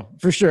show,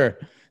 for sure.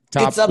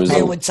 It's up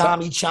there with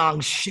Tommy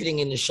Chong's shitting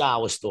in the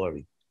shower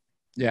story.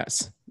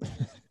 Yes.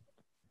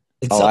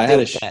 I had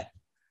a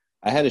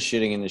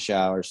shitting in the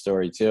shower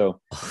story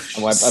too.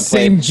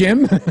 Same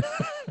gym.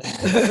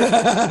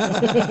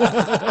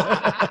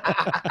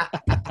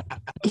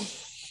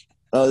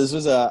 Oh, this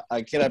was a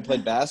kid I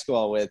played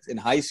basketball with in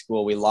high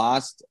school. We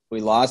lost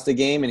the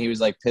game, and he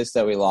was like pissed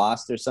that we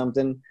lost or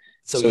something.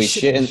 So he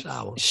shit in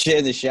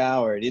the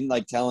shower. He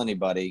didn't tell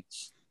anybody.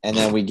 And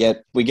then we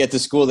get to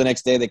school the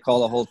next day. They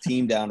call the whole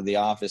team down to the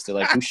office. They're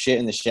like, "Who shit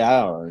in the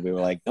shower?" And we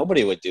were like,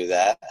 "Nobody would do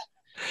that."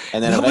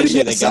 And then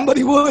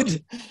somebody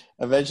would.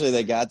 Eventually,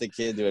 they got the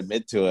kid to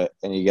admit to it,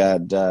 and he got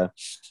in trouble.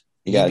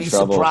 You'd be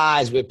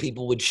surprised where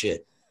people would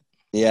shit.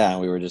 Yeah, and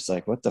we were just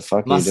like, "What the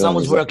fuck?" My son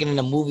was working in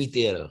a movie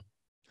theater,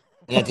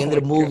 and at the end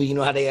of the movie, you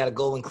know how they got to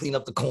go and clean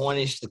up the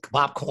Cornish, the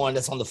popcorn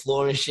that's on the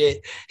floor and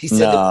shit. He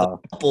said the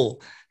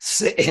couple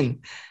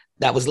sitting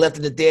that was left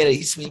in the theater,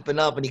 he's sweeping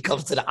up, and he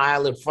comes to the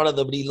aisle in front of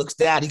them, and he looks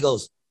down, he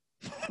goes,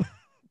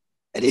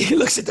 and he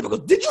looks at them and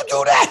goes, "Did you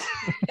do that?"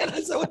 And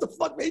I said, "What the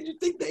fuck made you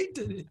think they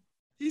did it?"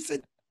 He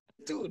said,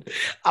 "Dude,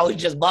 I was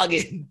just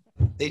bugging.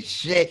 They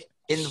shit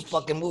in the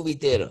fucking movie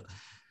theater."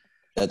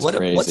 That's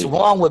crazy. What's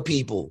wrong with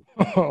people?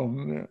 Oh,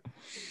 man.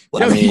 You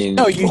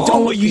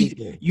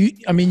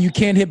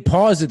can't hit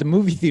pause at the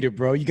movie theater,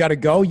 bro. You got to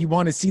go. You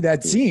want to see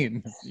that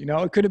scene. You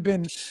know, it could have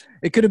been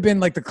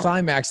like the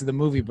climax of the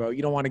movie, bro.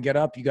 You don't want to get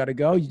up. You got to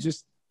go.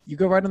 You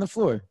go right on the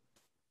floor.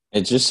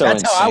 It's just so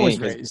That's insane. how I was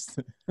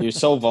raised. You're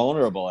so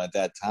vulnerable at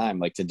that time.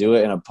 Like to do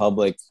it in a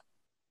public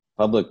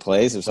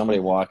place. If somebody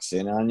walks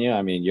in on you,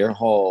 I mean, your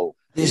whole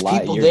there's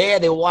people there.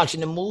 They were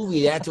watching the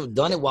movie. They had to have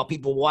done it while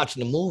people were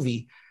watching the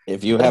movie.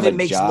 if you What have if a it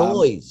makes job,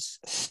 noise?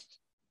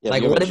 yeah,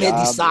 Like, you have what a if it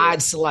job,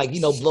 decides to, like,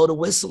 blow the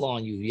whistle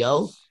on you,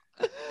 yo?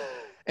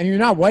 And you're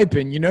not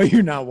wiping.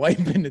 You're not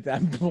wiping at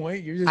that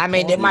point. You're just. I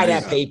mean, they might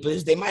have up.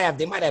 papers. They might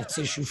have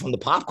tissue from the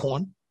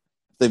popcorn.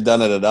 they've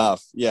done it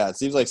enough. Yeah, it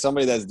seems like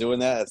somebody that's doing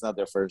that, it's not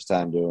their first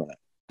time doing it.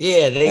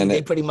 Yeah,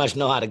 they pretty much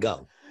know how to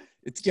go.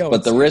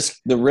 But the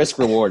risk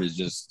reward is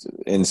just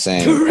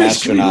insane. The risk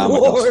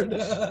Astronomical. reward.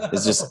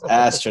 It's just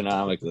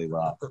astronomically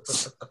low.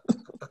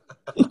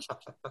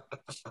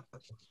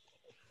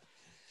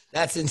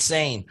 That's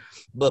insane.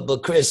 But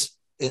Chris,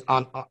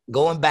 on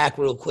going back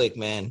real quick,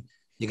 man,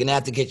 you're gonna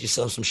have to get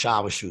yourself some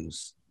shower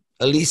shoes.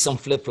 At least some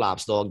flip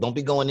flops, dog. Don't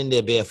be going in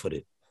there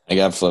barefooted. I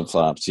got flip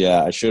flops.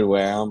 Yeah, I should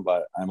wear them,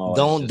 but I'm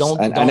always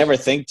I never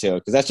think to,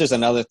 because that's just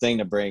another thing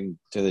to bring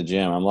to the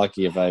gym. I'm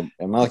lucky if I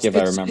remember.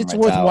 It's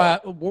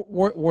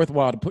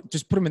worthwhile to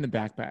put them in the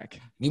backpack.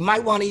 You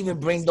might want to even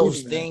bring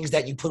those things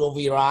that you put over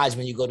your eyes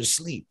when you go to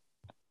sleep.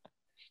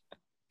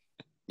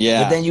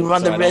 Yeah, but then you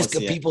run the risk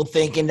of people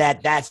thinking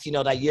that that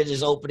you're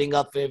just opening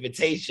up for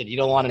invitation. You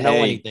don't want to know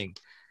anything.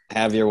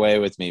 Have your way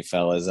with me,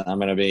 fellas. I'm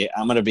gonna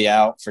be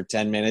out for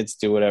 10 minutes.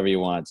 Do whatever you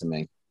want to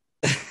me.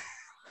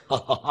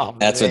 Oh,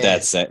 that's what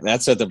that's saying.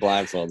 That's what the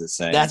blindfold is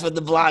saying. That's what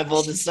the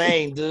blindfold is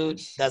saying, dude.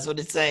 That's what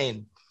it's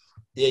saying.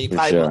 Yeah, you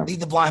probably won't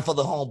leave the blindfold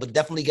at home, but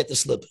definitely get the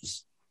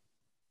slippers.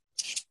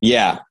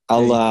 Yeah,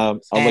 I'll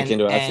look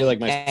into it. I feel like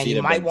my feet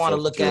you might want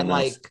to look at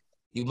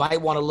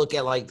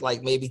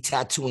like maybe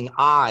tattooing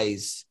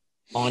eyes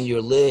on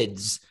your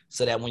lids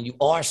so that when you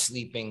are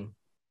sleeping,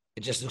 it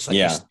just looks like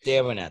you're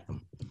staring at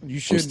them. I'm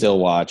still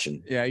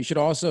watching. Yeah, you should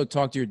also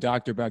talk to your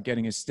doctor about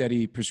getting a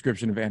steady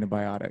prescription of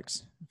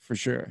antibiotics for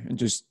sure,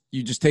 and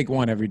you just take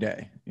one every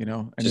day.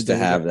 And just to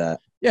have that.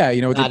 Yeah,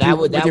 that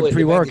would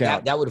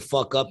pre-workout. That would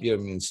fuck up your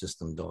immune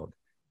system, dog.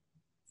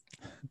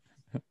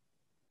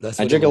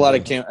 I drink a lot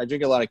of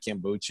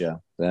kombucha.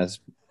 That's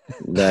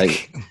that.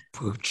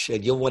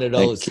 Kombucha. You're one of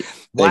those.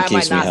 Why am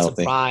I not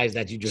surprised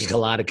that you drink a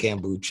lot of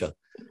kombucha?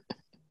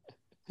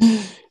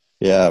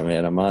 Yeah,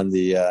 man. I'm on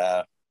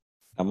the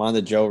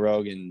Joe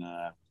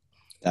Rogan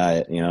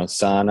diet.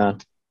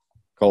 Sauna,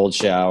 cold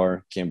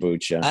shower,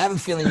 kombucha. I have a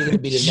feeling you're going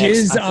to be the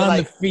next. Jizz on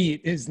the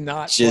feet is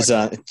not.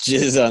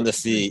 Jizz on the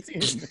feet.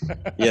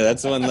 Yeah,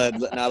 that's one that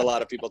not a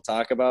lot of people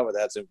talk about, but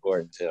that's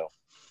important too.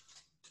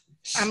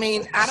 I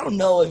mean, I don't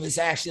know if it's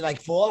actually,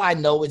 like, for all I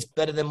know, it's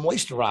better than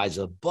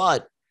moisturizer,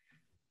 but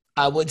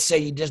I would say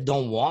you just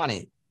don't want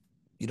it.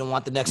 You don't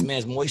want the next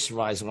man's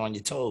moisturizer on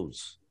your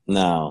toes.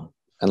 No,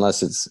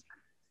 unless it's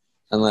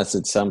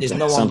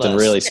something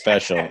really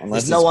special.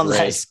 Unless there's no one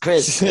less,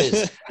 Chris.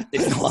 There's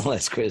no one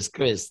less, Chris.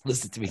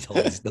 Listen to me,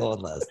 Tony. There's no one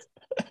less.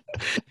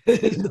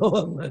 There's no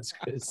one less,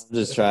 Chris. I'm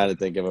just trying to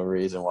think of a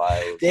reason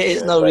why. There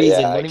is no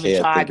reason. Don't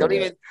even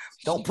try.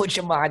 Don't put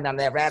your mind on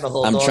that rabbit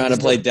hole. I'm trying to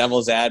play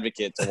devil's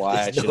advocate to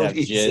why I should have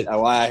jizz.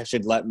 Why I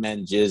should let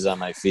men jizz on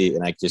my feet,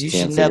 and I just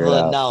can't figure it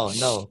out.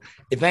 No.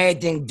 If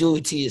anything, do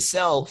it to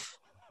yourself.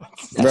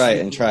 Right,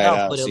 and try it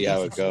out. See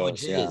how it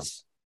goes. Yeah.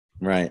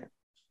 Right.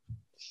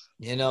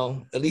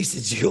 At least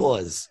it's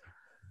yours.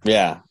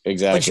 Yeah,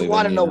 exactly. But you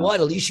want to know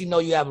what? At least you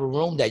have a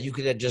room that you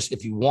could just,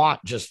 if you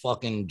want, just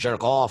fucking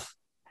jerk off.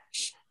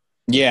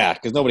 Yeah,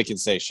 because nobody can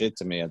say shit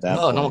to me at that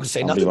point. No one can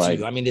say nothing to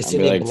you. I mean, they're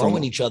sitting there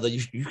blowing each other.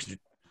 You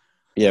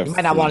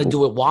might not want to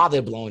do it while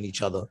they're blowing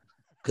each other,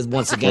 because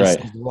once again,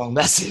 it's the wrong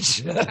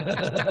message.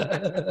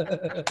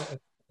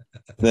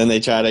 Then they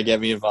try to get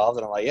me involved,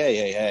 and I'm like,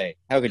 hey,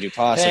 how could you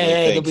possibly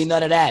think? There'll be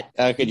none of that.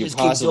 How could you just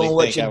possibly keep doing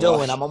what you're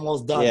doing? I'm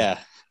almost done. Yeah.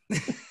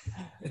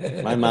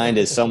 My mind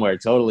is somewhere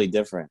totally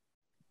different.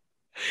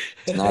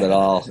 Not at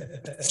all.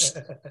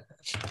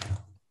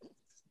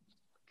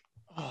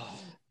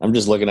 I'm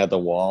just looking at the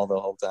wall the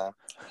whole time.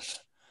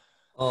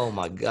 Oh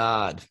my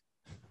God.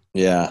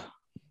 Yeah.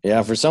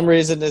 For some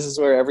reason, this is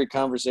where every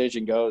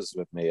conversation goes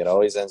with me. It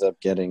always ends up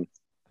getting.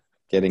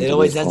 It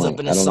always ends up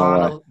in a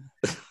sauna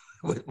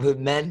with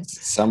men.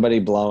 Somebody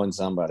blowing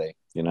somebody.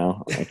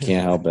 I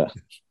can't help it.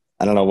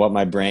 I don't know what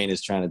my brain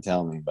is trying to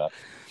tell me, but.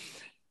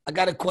 I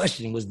got a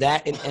question. Was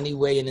that in any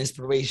way an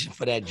inspiration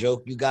for that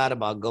joke you got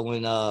about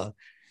going,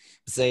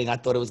 saying I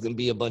thought it was going to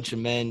be a bunch of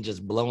men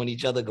just blowing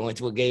each other, going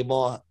to a gay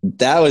bar?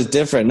 That was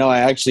different. No,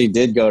 I actually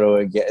did go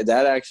to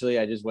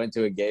I just went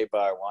to a gay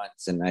bar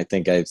once, and I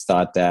think I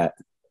thought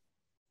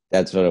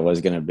that's what it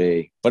was going to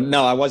be. But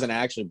no, I wasn't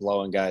actually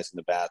blowing guys in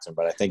the bathroom,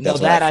 but I think that's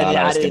what I thought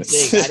I didn't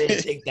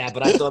think that,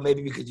 but I thought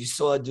maybe because you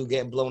saw a dude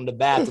getting blown in the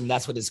bathroom,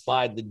 that's what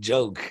inspired the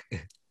joke.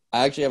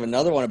 I actually have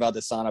another one about the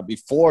sauna.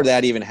 Before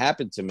that even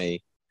happened to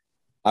me,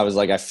 I was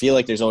like, I feel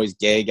like there's always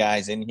gay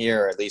guys in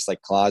here, or at least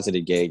like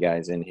closeted gay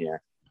guys in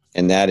here.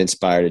 And that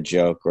inspired a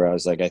joke where I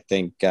was like, I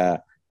think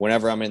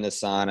whenever I'm in the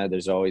sauna,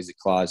 there's always a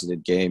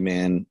closeted gay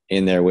man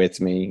in there with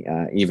me,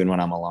 even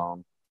when I'm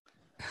alone.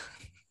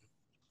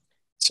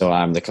 So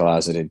I'm the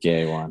closeted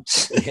gay one.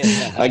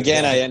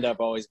 Again, I end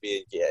up always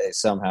being gay,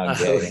 somehow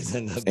gay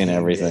in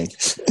everything.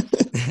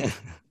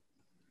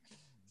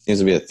 Seems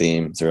to be a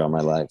theme throughout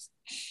my life.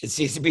 It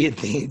seems to be a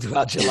theme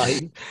throughout your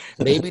life.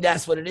 Maybe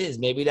that's what it is.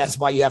 Maybe that's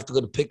why you have to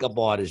go to pickup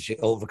artists. You're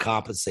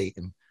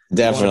overcompensating.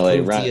 Definitely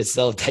you prove to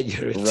yourself that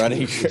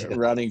you're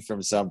running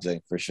from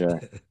something for sure.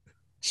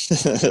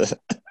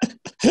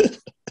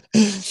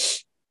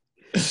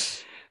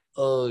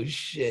 Oh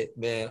shit,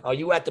 man! Are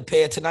you at the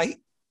Pair tonight?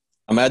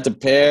 I'm at the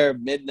Pair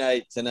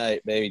midnight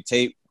tonight, baby.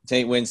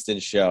 Tate Winston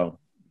show.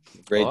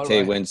 Great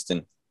Tate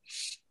Winston.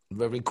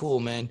 Very cool,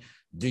 man.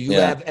 Do you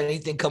have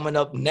anything coming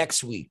up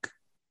next week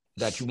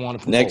that you want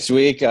to promote? Next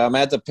week, I'm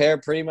at the Pair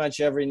pretty much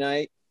every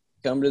night.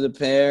 Come to the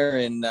Pair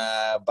and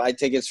buy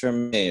tickets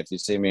from me if you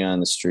see me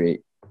on the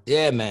street.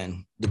 Yeah,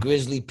 man. The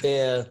Grizzly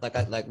Pair,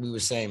 like we were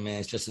saying,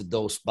 man, it's just a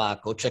dope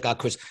spot. Go check out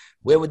Chris.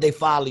 Where would they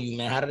follow you,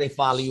 man? How do they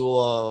follow you?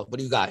 What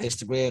do you got?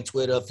 Instagram,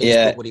 Twitter, Facebook?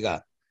 Yeah. What do you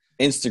got?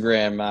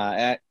 Instagram,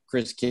 at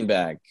Chris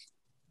Kinback.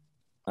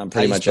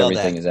 Pretty much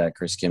everything is at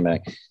Chris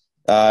Kinback.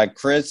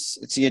 Chris,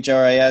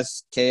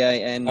 CHRIS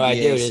KINBACK. All right,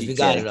 there it is. We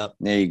got it up.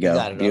 There you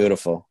go.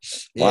 Beautiful.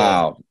 Yeah.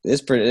 Wow.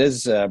 This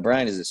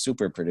Brian is a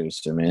super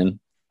producer, man.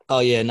 Oh,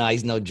 yeah. No,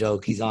 he's no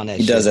joke. He's on that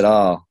He does it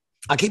all.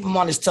 I keep him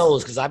on his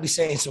toes because I be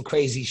saying some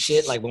crazy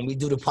shit. Like when we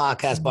do the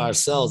podcast by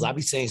ourselves, I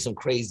be saying some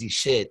crazy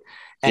shit.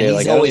 And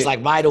he's always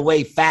right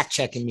away fact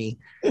checking me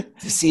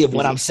to see if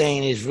what I'm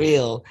saying is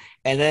real.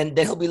 And then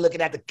he'll be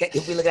looking at the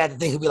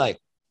thing. He'll be like,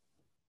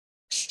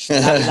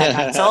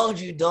 I told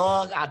you,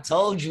 dog. I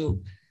told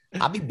you.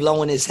 I'll be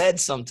blowing his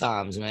head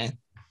sometimes, man.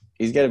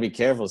 He's got to be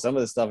careful. Some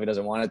of the stuff he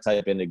doesn't want to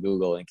type into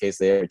Google in case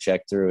they ever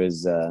check through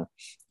his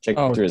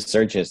through his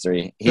search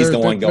history. He's the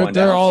one going down.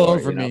 They're all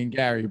over me and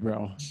Gary,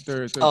 bro.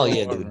 They're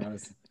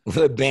dude.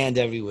 We're banned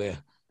everywhere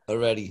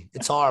already.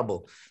 It's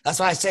horrible. That's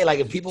why I say, like,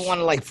 if people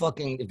want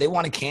to if they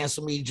want to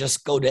cancel me,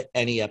 just go to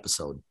any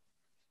episode.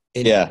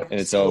 And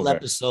it's over.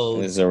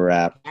 Episode, it's a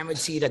wrap. I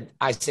guarantee that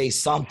I say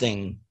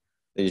something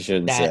that you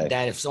shouldn't say.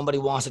 That if somebody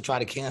wants to try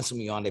to cancel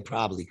me on, they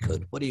probably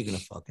could. What are you gonna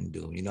fucking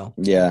do? You know?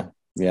 Yeah.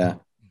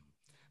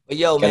 But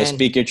yo, gotta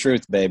speak your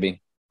truth,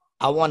 baby.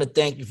 I want to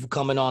thank you for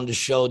coming on the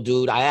show,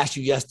 dude. I asked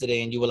you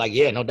yesterday, and you were like,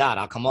 "Yeah, no doubt,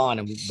 I'll come on."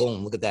 And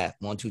boom, look at that,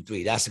 1, 2,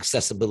 3. That's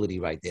accessibility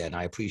right there, and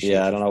I appreciate.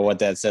 Yeah, I don't know what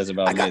that says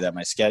about me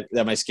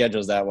that my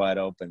schedule's that wide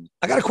open.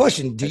 I got a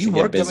question. Do you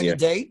work during the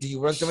day? Do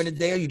you work during the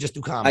day, or you just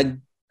do comedy?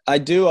 I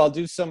do. I'll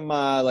do some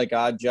like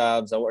odd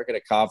jobs. I work at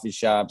a coffee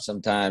shop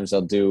sometimes.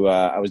 I'll do.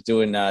 I was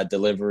doing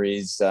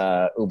deliveries,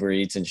 Uber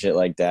Eats and shit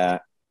like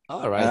that.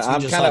 All right. So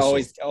I'm kind of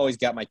always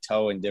got my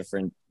toe in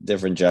different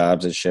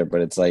jobs and shit.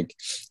 But it's like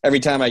every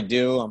time I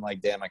do, I'm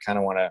like, damn, I kind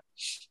of want to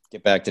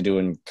get back to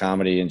doing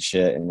comedy and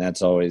shit. And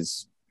that's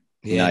always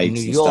nights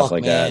New and York, stuff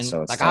like man, that.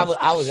 So it's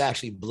I was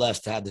actually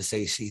blessed to have this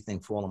AC thing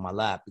fall in my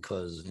lap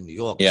because in New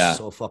York, it's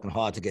so fucking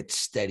hard to get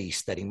steady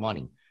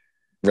money.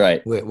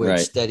 Right. Where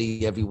it's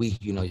steady every week,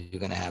 you know,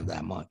 you're gonna have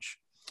that much.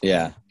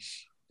 Yeah.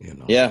 You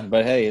know. Yeah,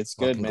 but hey, it's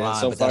good, man. Grind,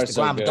 so far,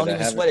 so good. But don't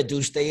even sweat it,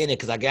 dude. Stay in it,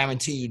 because I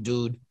guarantee you,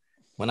 dude.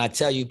 When I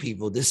tell you,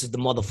 people, this is the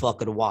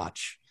motherfucker to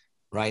watch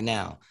right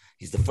now.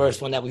 He's the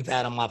first one that we've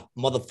had on my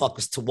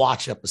motherfuckers to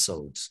watch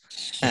episodes.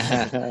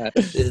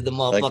 This is the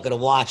motherfucker to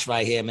watch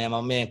right here, man.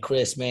 My man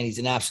Chris, man, he's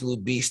an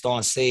absolute beast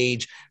on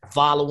stage.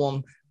 Follow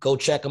him. Go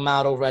check him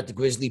out over at the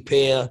Grizzly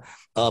Pair.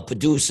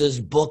 Producers,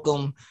 book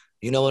them.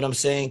 You know what I'm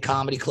saying?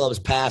 Comedy clubs,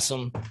 pass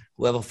them.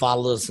 Whoever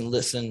follows us and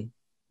listen,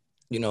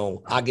 you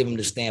know, I give him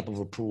the stamp of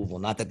approval.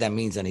 Not that that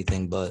means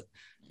anything, but,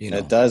 you know.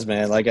 It does,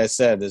 man. Like I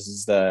said, this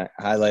is the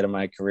highlight of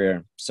my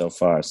career so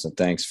far. So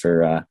thanks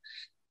for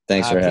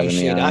having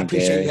me on. I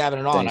appreciate Gary. you having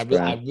it on. Thanks,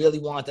 I really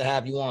wanted to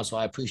have you on, so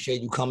I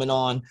appreciate you coming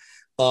on.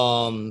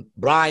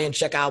 Brian,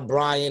 check out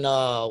Brian.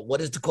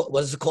 What is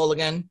the call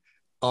again?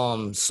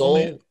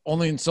 Soul.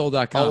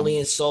 Onlyinsoul.com.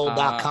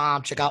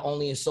 Onlyinsoul.com. Check out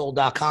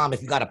onlyinsoul.com.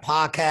 If you got a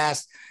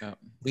podcast,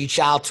 reach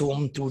out to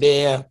them through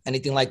there.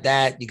 Anything like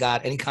that. You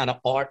got any kind of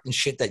art and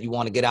shit that you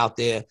want to get out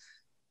there,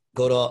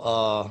 go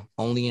to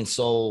Only in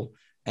Soul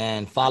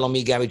and follow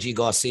me, Gary G.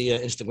 Garcia,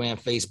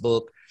 Instagram,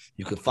 Facebook.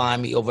 You can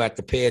find me over at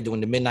the Pair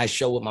doing the midnight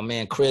show with my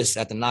man Chris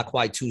at the Not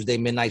Quite Tuesday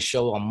midnight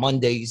show on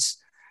Mondays.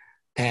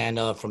 And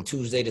from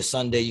Tuesday to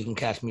Sunday, you can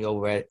catch me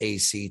over at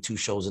AC, 2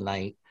 shows a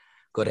night.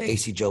 Go to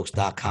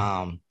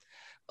acjokes.com.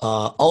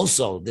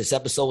 Also, this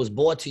episode was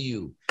brought to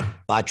you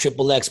by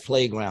XXX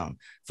Playground.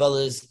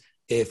 Fellas,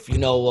 if you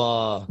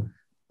know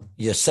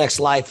your sex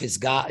life has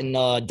gotten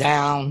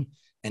down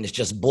and it's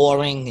just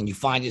boring and you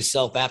find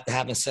yourself after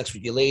having sex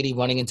with your lady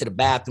running into the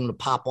bathroom to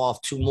pop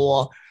off 2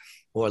 more,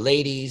 or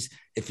ladies,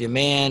 if your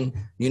man,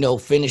 you know,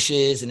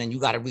 finishes and then you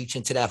got to reach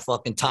into that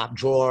fucking top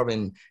drawer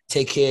and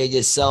take care of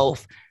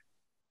yourself,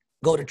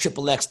 go to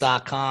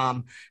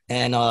XXX.com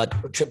and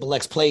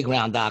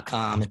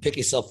XXXplayground.com and pick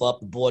yourself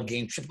up a board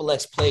game.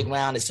 XXX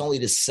Playground. It's only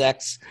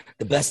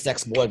the best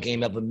sex board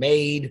game ever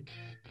made.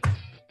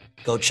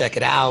 Go check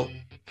it out.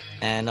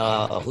 And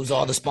who's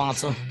all the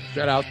sponsor?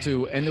 Shout out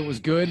to And It Was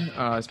Good,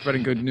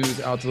 spreading good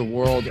news out to the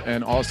world,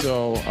 and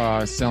also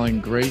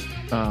selling great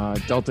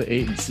Delta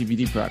 8 and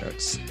CBD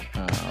products.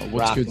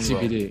 What's Good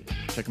CBD?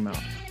 Check them out.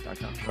 All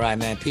right,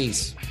 man.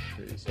 Peace.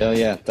 Hell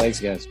yeah. Thanks,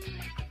 guys.